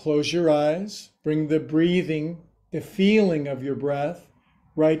level, close your eyes. Bring the breathing, the feeling of your breath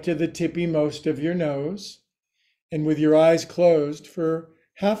right to the tippy most of your nose. And with your eyes closed for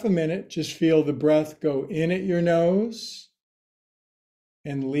half a minute, just feel the breath go in at your nose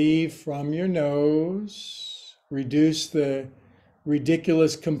and leave from your nose. Reduce the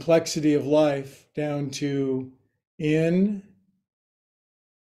ridiculous complexity of life down to in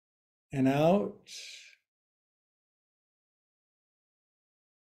and out.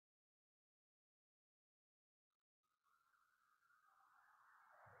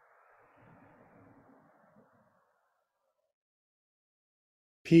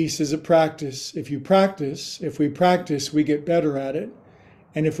 Peace is a practice. If we practice, we get better at it.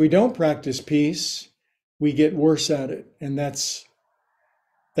 And if we don't practice peace, we get worse at it. And that's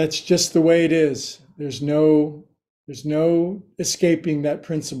just the way it is. There's no escaping that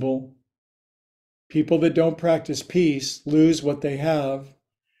principle. People that don't practice peace lose what they have.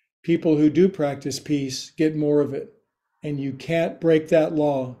 People who do practice peace get more of it. And you can't break that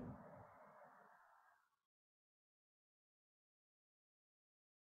law.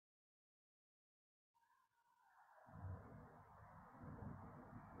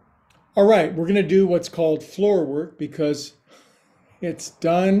 All right, we're going to do what's called floor work because it's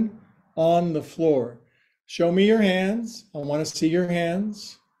done on the floor. Show me your hands. I want to see your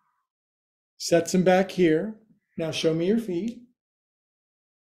hands. Set them back here. Now show me your feet.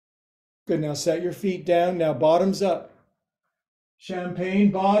 Good. Now set your feet down. Now bottoms up.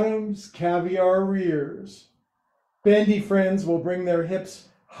 Champagne bottoms, caviar rears. Bendy friends will bring their hips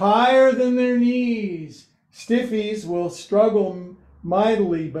higher than their knees. Stiffies will struggle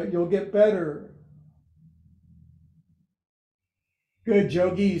mightily, but you'll get better. Good,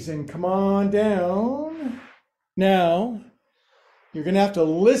 yogis, and come on down. Now, you're going to have to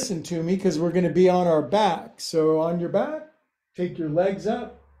listen to me because we're going to be on our back. So on your back, take your legs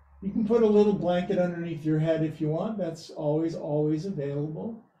up. You can put a little blanket underneath your head if you want. That's always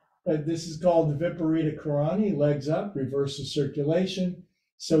available. This is called the Viparita Karani, legs up, reverse the circulation.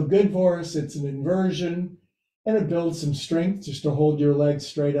 So good for us. It's an inversion, and it builds some strength just to hold your legs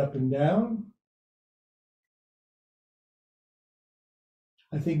straight up and down.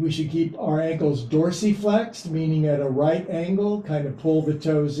 I think we should keep our ankles dorsiflexed, meaning at a right angle, kind of pull the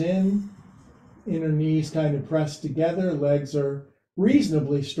toes in, inner knees kind of pressed together, legs are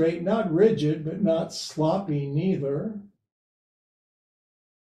reasonably straight, not rigid, but not sloppy neither.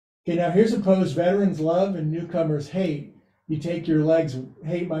 Okay, now here's a pose veterans love and newcomers hate. You take your legs,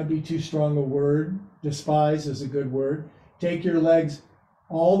 hate might be too strong a word, despise is a good word. Take your legs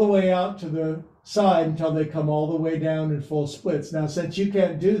all the way out to the side until they come all the way down in full splits. Now, since you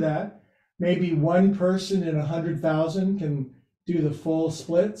can't do that, maybe one person in 100,000 can do the full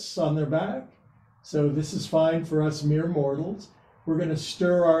splits on their back. So this is fine for us mere mortals. We're going to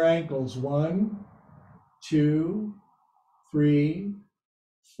stir our ankles. 1, 2, 3,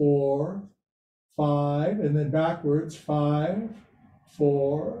 4, 5, and then backwards. 5,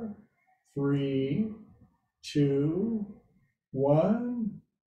 4, 3, 2, 1.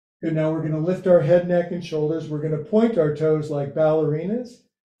 Good, now we're going to lift our head, neck, and shoulders. We're going to point our toes like ballerinas,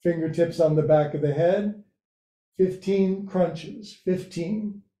 fingertips on the back of the head. 15 crunches.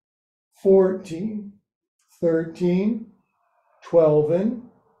 15, 14, 13, 12,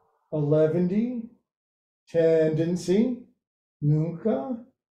 11, tendency, nunca,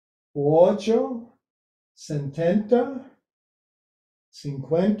 ocho, setenta,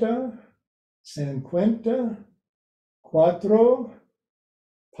 cincuenta, cincuenta, cuatro,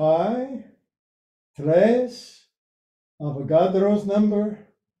 pi, tres, Avogadro's number,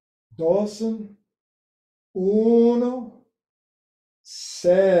 dosen, uno,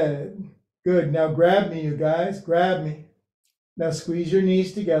 sed. Good, now grab me, you guys, grab me. Now squeeze your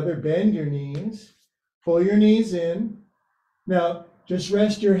knees together, bend your knees, pull your knees in. Now just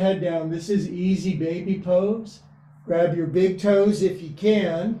rest your head down. This is easy baby pose. Grab your big toes if you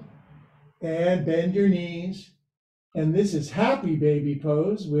can, and bend your knees. And this is happy baby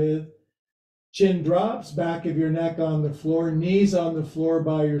pose with chin drops, back of your neck on the floor, knees on the floor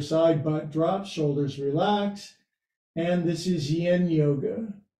by your side, butt drops, shoulders relax. And this is yin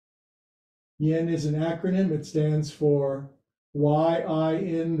yoga. Yin is an acronym. It stands for why I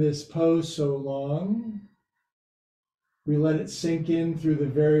in this pose so long. We let it sink in through the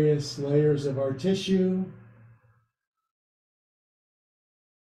various layers of our tissue.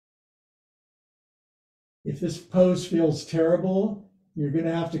 If this pose feels terrible, you're going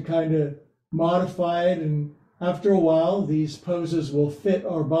to have to kind of modify it, and after a while, these poses will fit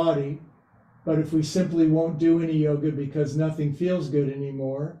our body. But if we simply won't do any yoga because nothing feels good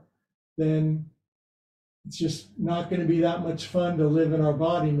anymore, then it's just not going to be that much fun to live in our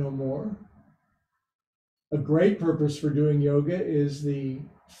body no more. A great purpose for doing yoga is the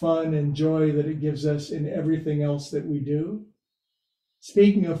fun and joy that it gives us in everything else that we do.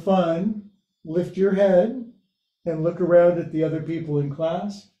 Speaking of fun, lift your head and look around at the other people in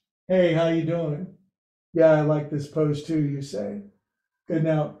class. Hey, how you doing? Yeah, I like this pose too, you say. Good,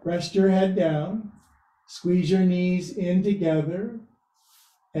 now rest your head down, squeeze your knees in together,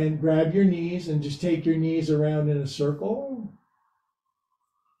 and grab your knees and just take your knees around in a circle.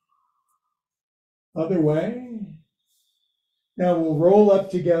 Other way. Now we'll roll up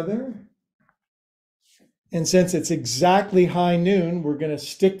together. And since it's exactly high noon, we're going to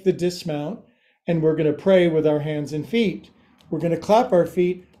stick the dismount and we're going to pray with our hands and feet. We're going to clap our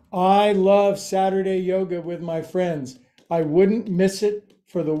feet. I love Saturday yoga with my friends. I wouldn't miss it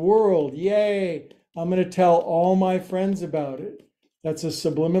for the world. Yay. I'm going to tell all my friends about it. That's a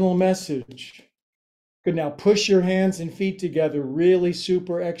subliminal message. Good. Now push your hands and feet together, really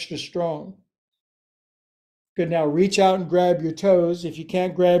super extra strong. Good. Now reach out and grab your toes. If you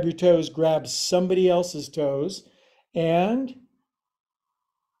can't grab your toes, grab somebody else's toes. And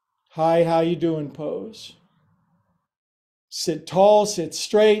hi, how you doing pose. Sit tall, sit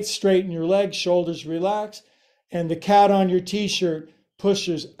straight, straighten your legs, shoulders relax. And the cat on your t-shirt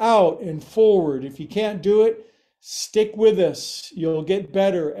pushes out and forward. If you can't do it, stick with us. You'll get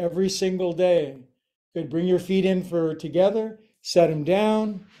better every single day. Good. Bring your feet in for together. Set them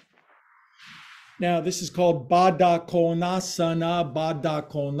down. Now, this is called Baddha Konasana.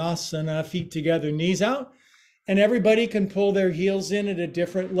 Baddha Konasana. Feet together, knees out. And everybody can pull their heels in at a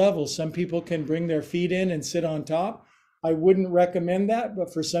different level. Some people can bring their feet in and sit on top. I wouldn't recommend that,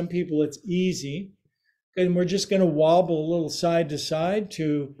 but for some people, it's easy. And we're just going to wobble a little side to side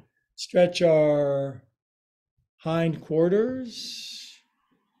to stretch our hind quarters.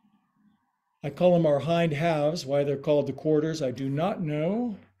 I call them our hind halves. Why they're called the quarters, I do not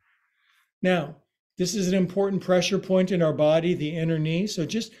know. Now, this is an important pressure point in our body, the inner knee. So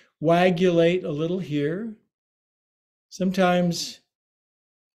just wagulate a little here. Sometimes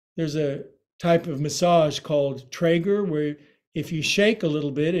there's a type of massage called Traeger, where if you shake a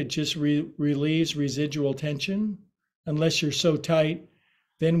little bit, it just relieves residual tension. Unless you're so tight,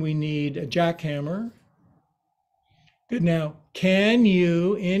 then we need a jackhammer. Good. Now, can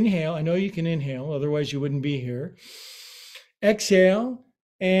you inhale? I know you can inhale, otherwise you wouldn't be here. Exhale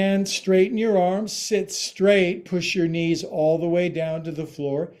and straighten your arms. Sit straight. Push your knees all the way down to the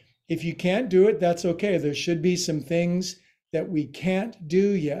floor. If you can't do it, that's okay. There should be some things that we can't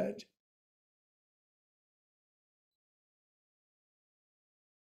do yet.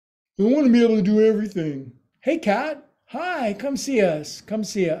 We want to be able to do everything. Hey, Kat. Hi, come see us. Come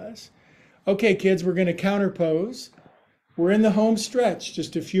see us. Okay, kids, we're going to counterpose. We're in the home stretch.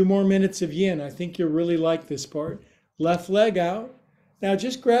 Just a few more minutes of yin. I think you'll really like this part. Left leg out. Now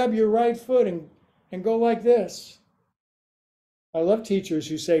just grab your right foot and go like this. I love teachers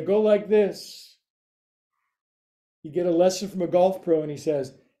who say, go like this. You get a lesson from a golf pro and he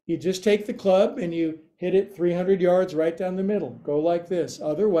says, you just take the club and you hit it 300 yards right down the middle. Go like this.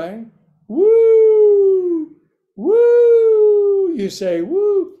 Other way. Woo! Woo! You say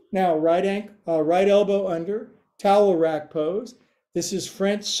woo. Now right elbow under, towel rack pose. This is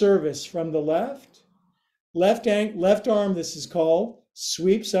French service from the left. Left arm, this is called,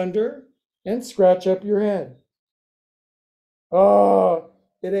 sweeps under and scratch up your head. Oh,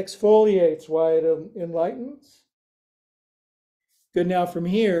 it exfoliates. Why? It enlightens. Good. Now from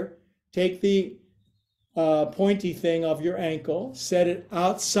here, take the pointy thing of your ankle, set it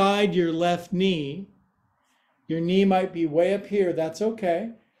outside your left knee. Your knee might be way up here. That's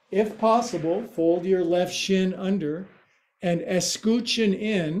okay. If possible, fold your left shin under and escutcheon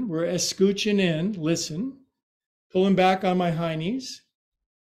in. We're escutcheon in. Listen. Pulling back on my high knees.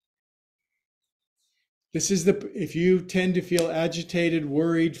 This is if you tend to feel agitated,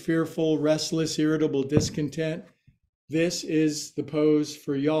 worried, fearful, restless, irritable, discontent, this is the pose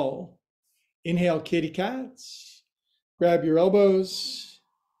for y'all. Inhale, kitty cats. Grab your elbows.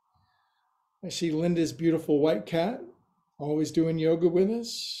 I see Linda's beautiful white cat, always doing yoga with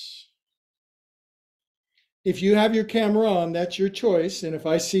us. If you have your camera on, that's your choice. And if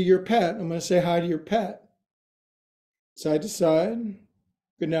I see your pet, I'm going to say hi to your pet. Side to side.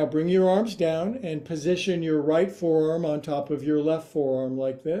 Good. Now bring your arms down and position your right forearm on top of your left forearm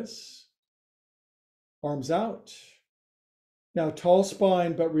like this. Arms out. Now tall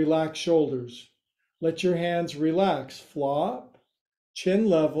spine, but relaxed shoulders. Let your hands relax. Flop, chin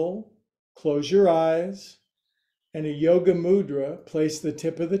level, close your eyes. And a yoga mudra, place the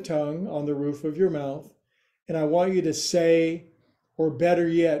tip of the tongue on the roof of your mouth. And I want you to say, or better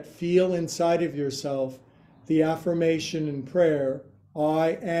yet, feel inside of yourself the affirmation and prayer,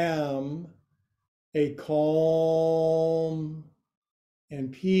 I am a calm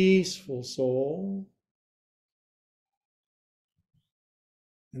and peaceful soul,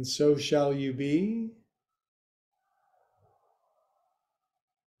 and so shall you be.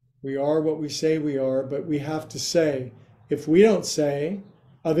 We are what we say we are, but we have to say. If we don't say,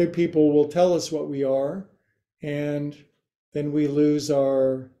 other people will tell us what we are, and then we lose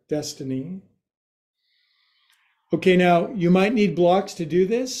our destiny. Okay, now you might need blocks to do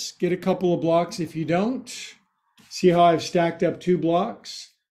this. Get a couple of blocks if you don't. See how I've stacked up 2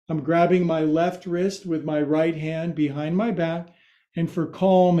 blocks? I'm grabbing my left wrist with my right hand behind my back. And for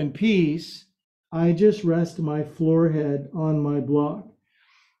calm and peace, I just rest my forehead on my block.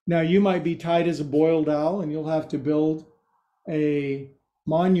 Now you might be tight as a boiled owl and you'll have to build a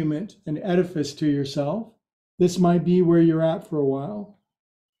monument, an edifice to yourself. This might be where you're at for a while.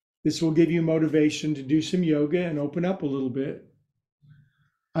 This will give you motivation to do some yoga and open up a little bit.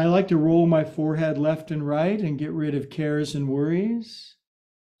 I like to roll my forehead left and right and get rid of cares and worries.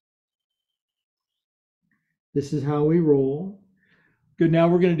 This is how we roll. Good, now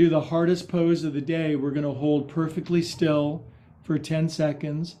we're going to do the hardest pose of the day. We're going to hold perfectly still for 10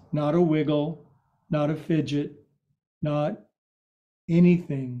 seconds, not a wiggle, not a fidget, not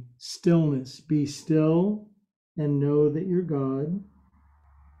anything. Stillness. Be still and know that you're God.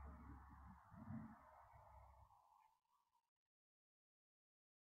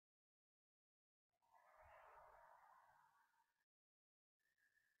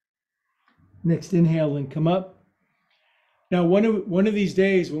 Next inhale and come up. Now, one of these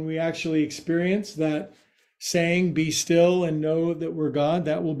days when we actually experience that saying, be still and know that we're God,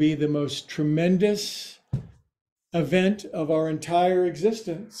 that will be the most tremendous event of our entire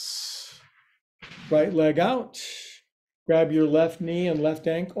existence. Right leg out, grab your left knee and left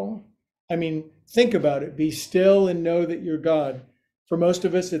ankle. I mean, think about it. Be still and know that you're God. For most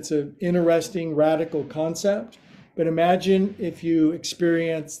of us, it's an interesting, radical concept. But imagine if you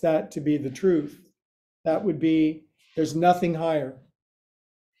experience that to be the truth. That would be, there's nothing higher.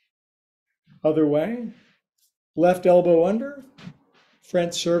 Other way, left elbow under,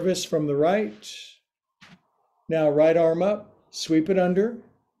 French service from the right. Now right arm up, sweep it under,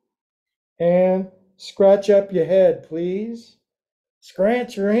 and scratch up your head, please.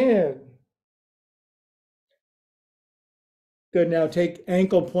 Scratch your head. Good, now take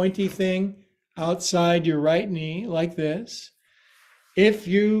ankle pointy thing outside your right knee like this. If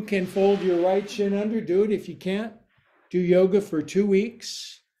you can fold your right shin under, do it. If you can't, do yoga for 2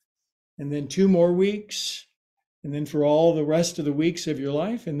 weeks, and then 2 more weeks, and then for all the rest of the weeks of your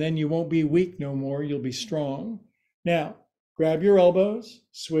life, and then you won't be weak no more, you'll be strong. Now, grab your elbows,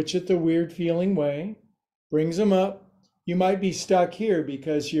 switch it the weird feeling way, brings them up. You might be stuck here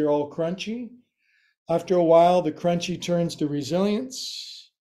because you're all crunchy. After a while, the crunchy turns to resilience.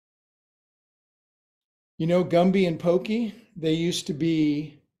 You know, Gumby and Pokey, they used to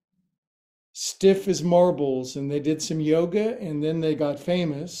be stiff as marbles, and they did some yoga, and then they got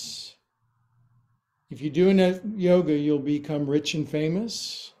famous. If you do enough yoga, you'll become rich and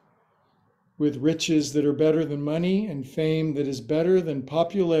famous, with riches that are better than money and fame that is better than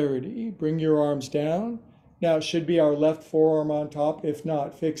popularity. Bring your arms down. Now it should be our left forearm on top. If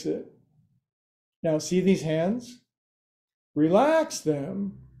not, fix it. Now see these hands? Relax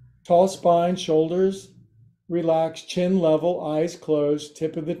them. Tall spine, shoulders relaxed, chin level, eyes closed,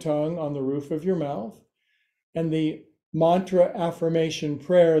 tip of the tongue on the roof of your mouth. And the mantra affirmation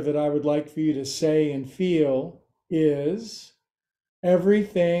prayer that I would like for you to say and feel is,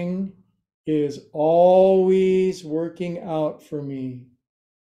 everything is always working out for me.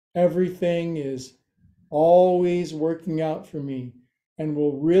 Everything is always working out for me. And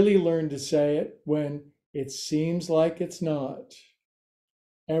we'll really learn to say it when it seems like it's not.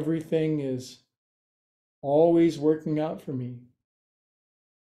 Everything is always working out for me.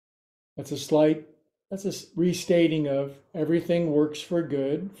 That's a restating of everything works for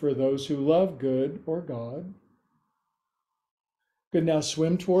good for those who love good or God. Good, now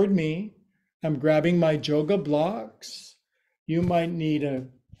swim toward me. I'm grabbing my yoga blocks. You might need a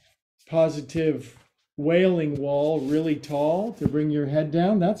positive wailing wall really tall to bring your head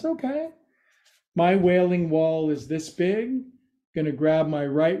down. That's okay. My wailing wall is this big. Going to grab my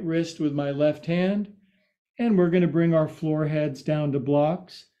right wrist with my left hand, and we're going to bring our floor heads down to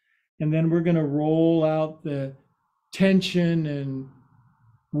blocks. And then we're going to roll out the tension and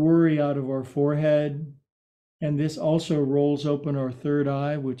worry out of our forehead. And this also rolls open our third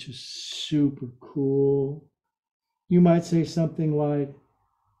eye, which is super cool. You might say something like,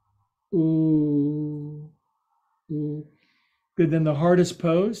 ooh, ooh. Good, then the hardest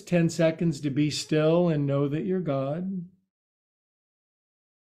pose, 10 seconds to be still and know that you're God.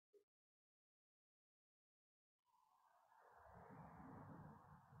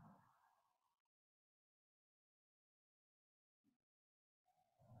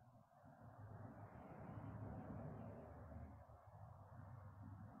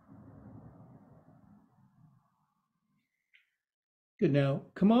 Good, now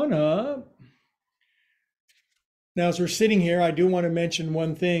come on up. Now, as we're sitting here, I do want to mention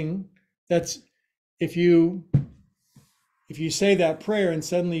one thing. That's if you say that prayer and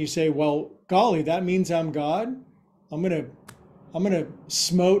suddenly you say, well, golly, that means I'm God. I'm gonna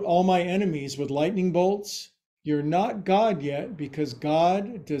smote all my enemies with lightning bolts. You're not God yet, because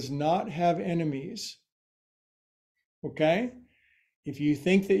God does not have enemies. Okay? If you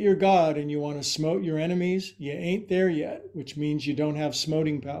think that you're God and you want to smote your enemies, you ain't there yet, which means you don't have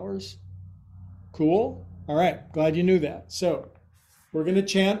smoting powers. Cool? All right, glad you knew that. So We're going to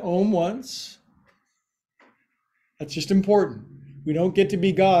chant Om once. That's just important. We don't get to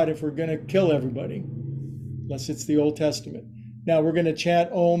be God if we're going to kill everybody, unless it's the Old Testament. Now we're going to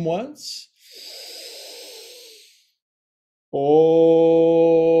chant Om once.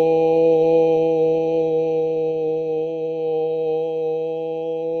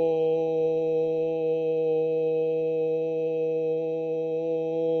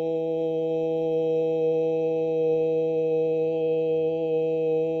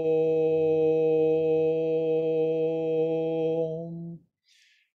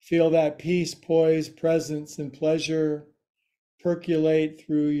 Feel that peace, poise, presence, and pleasure percolate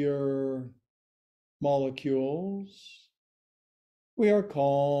through your molecules. We are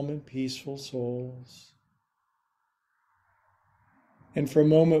calm and peaceful souls. And for a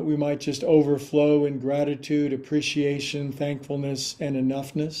moment, we might just overflow in gratitude, appreciation, thankfulness, and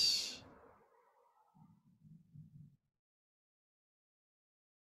enoughness.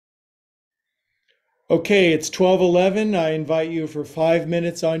 Okay, it's 12:11. I invite you for 5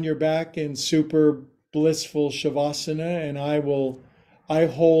 minutes on your back in super blissful shavasana, and I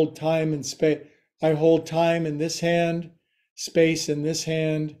hold time and space. I hold time in this hand, space in this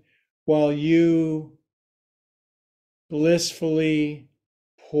hand, while you blissfully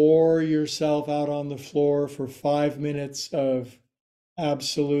pour yourself out on the floor for 5 minutes of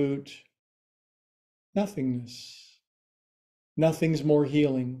absolute nothingness. Nothing's more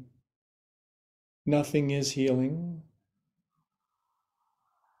healing. Nothing is healing.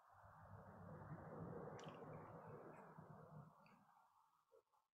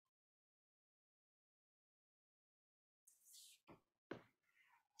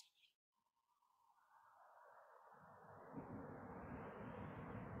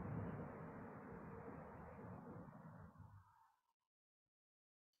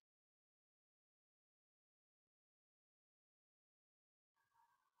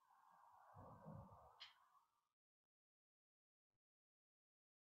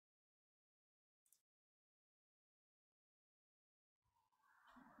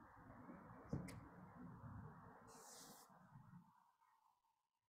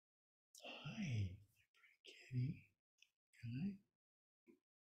 Hi, kitty. Hi.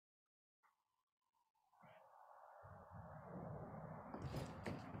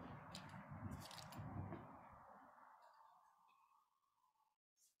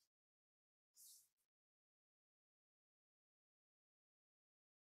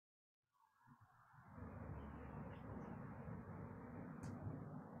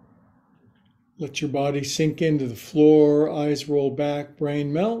 Let your body sink into the floor, eyes roll back,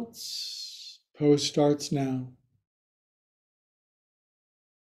 brain melts. Pose starts now.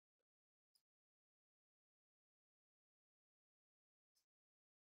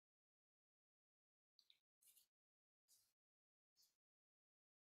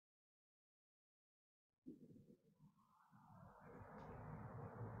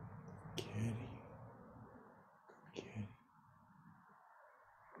 Kitty, kitty.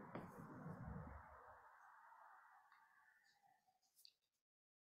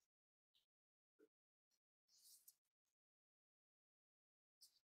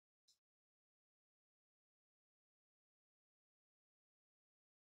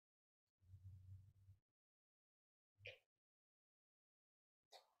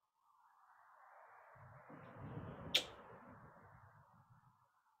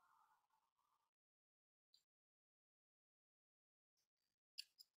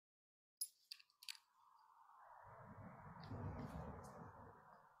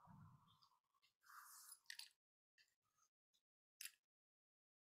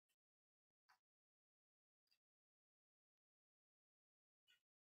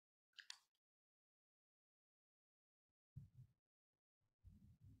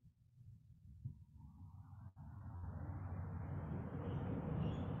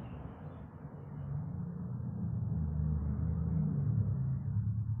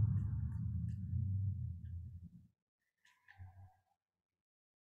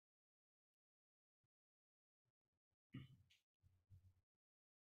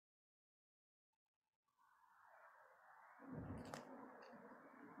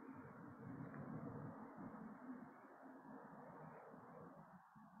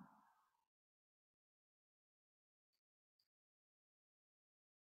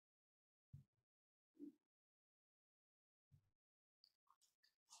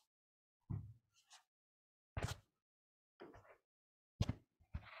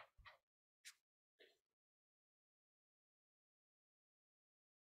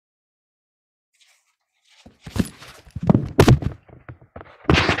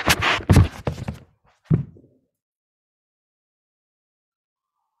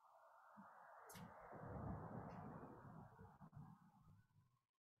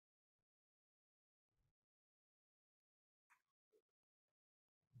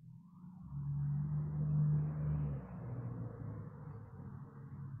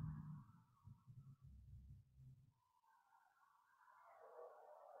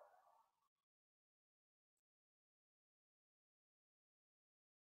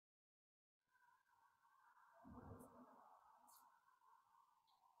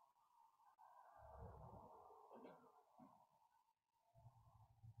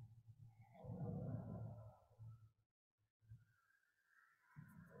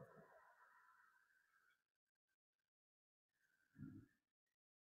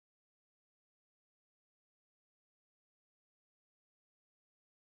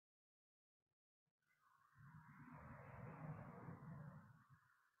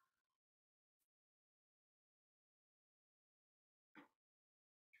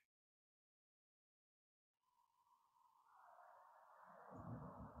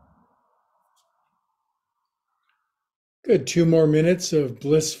 Good. 2 more minutes of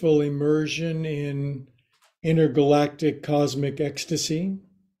blissful immersion in intergalactic cosmic ecstasy.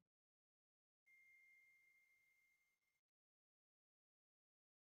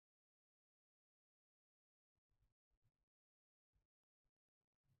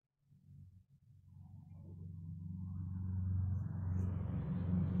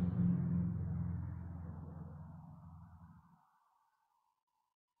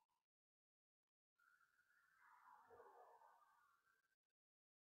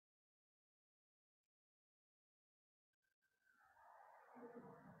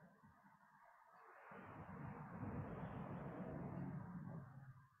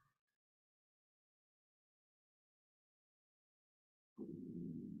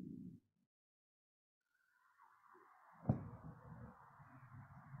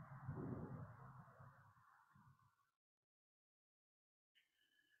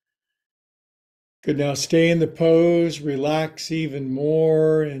 Good. Now stay in the pose, relax even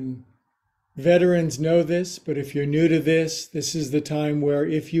more. And veterans know this, but if you're new to this is the time where,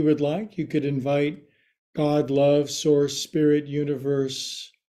 if you would like, you could invite God, love, source, spirit,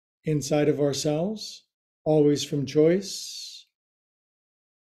 universe inside of ourselves, always from choice.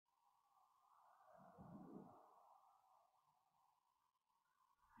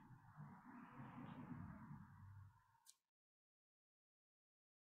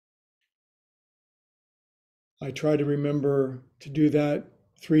 I try to remember to do that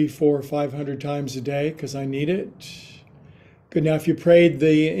 3, 4, 500 times a day because I need it. Good. Now, if you prayed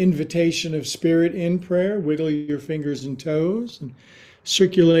the invitation of spirit in prayer, wiggle your fingers and toes and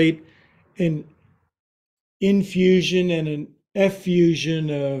circulate an infusion and an effusion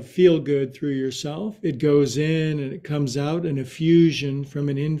of feel good through yourself. It goes in and it comes out, an effusion from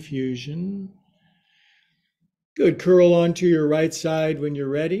an infusion. Good. Curl onto your right side when you're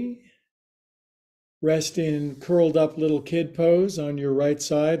ready. Rest in curled up little kid pose on your right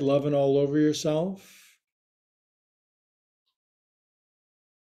side, loving all over yourself.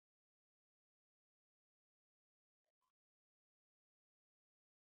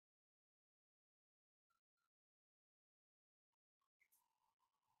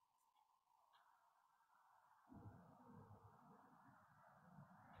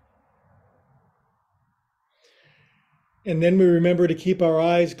 And then we remember to keep our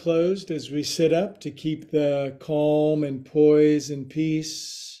eyes closed as we sit up, to keep the calm and poise and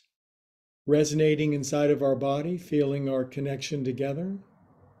peace resonating inside of our body, feeling our connection together.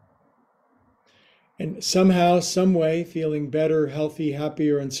 And somehow, some way, feeling better, healthy,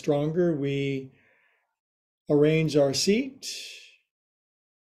 happier, and stronger, we arrange our seat.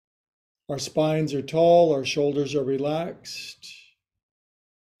 Our spines are tall, our shoulders are relaxed,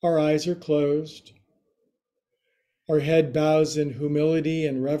 our eyes are closed. Our head bows in humility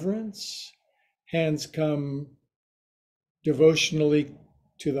and reverence. Hands come devotionally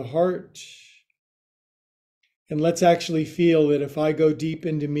to the heart. And let's actually feel that if I go deep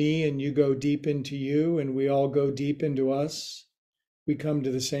into me and you go deep into you and we all go deep into us, we come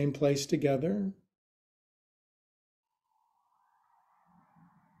to the same place together.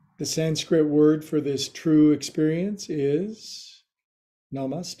 The Sanskrit word for this true experience is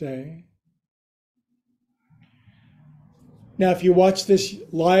namaste. Now, if you watch this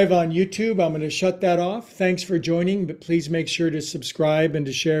live on YouTube, I'm going to shut that off. Thanks for joining, but please make sure to subscribe and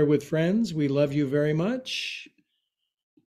to share with friends. We love you very much.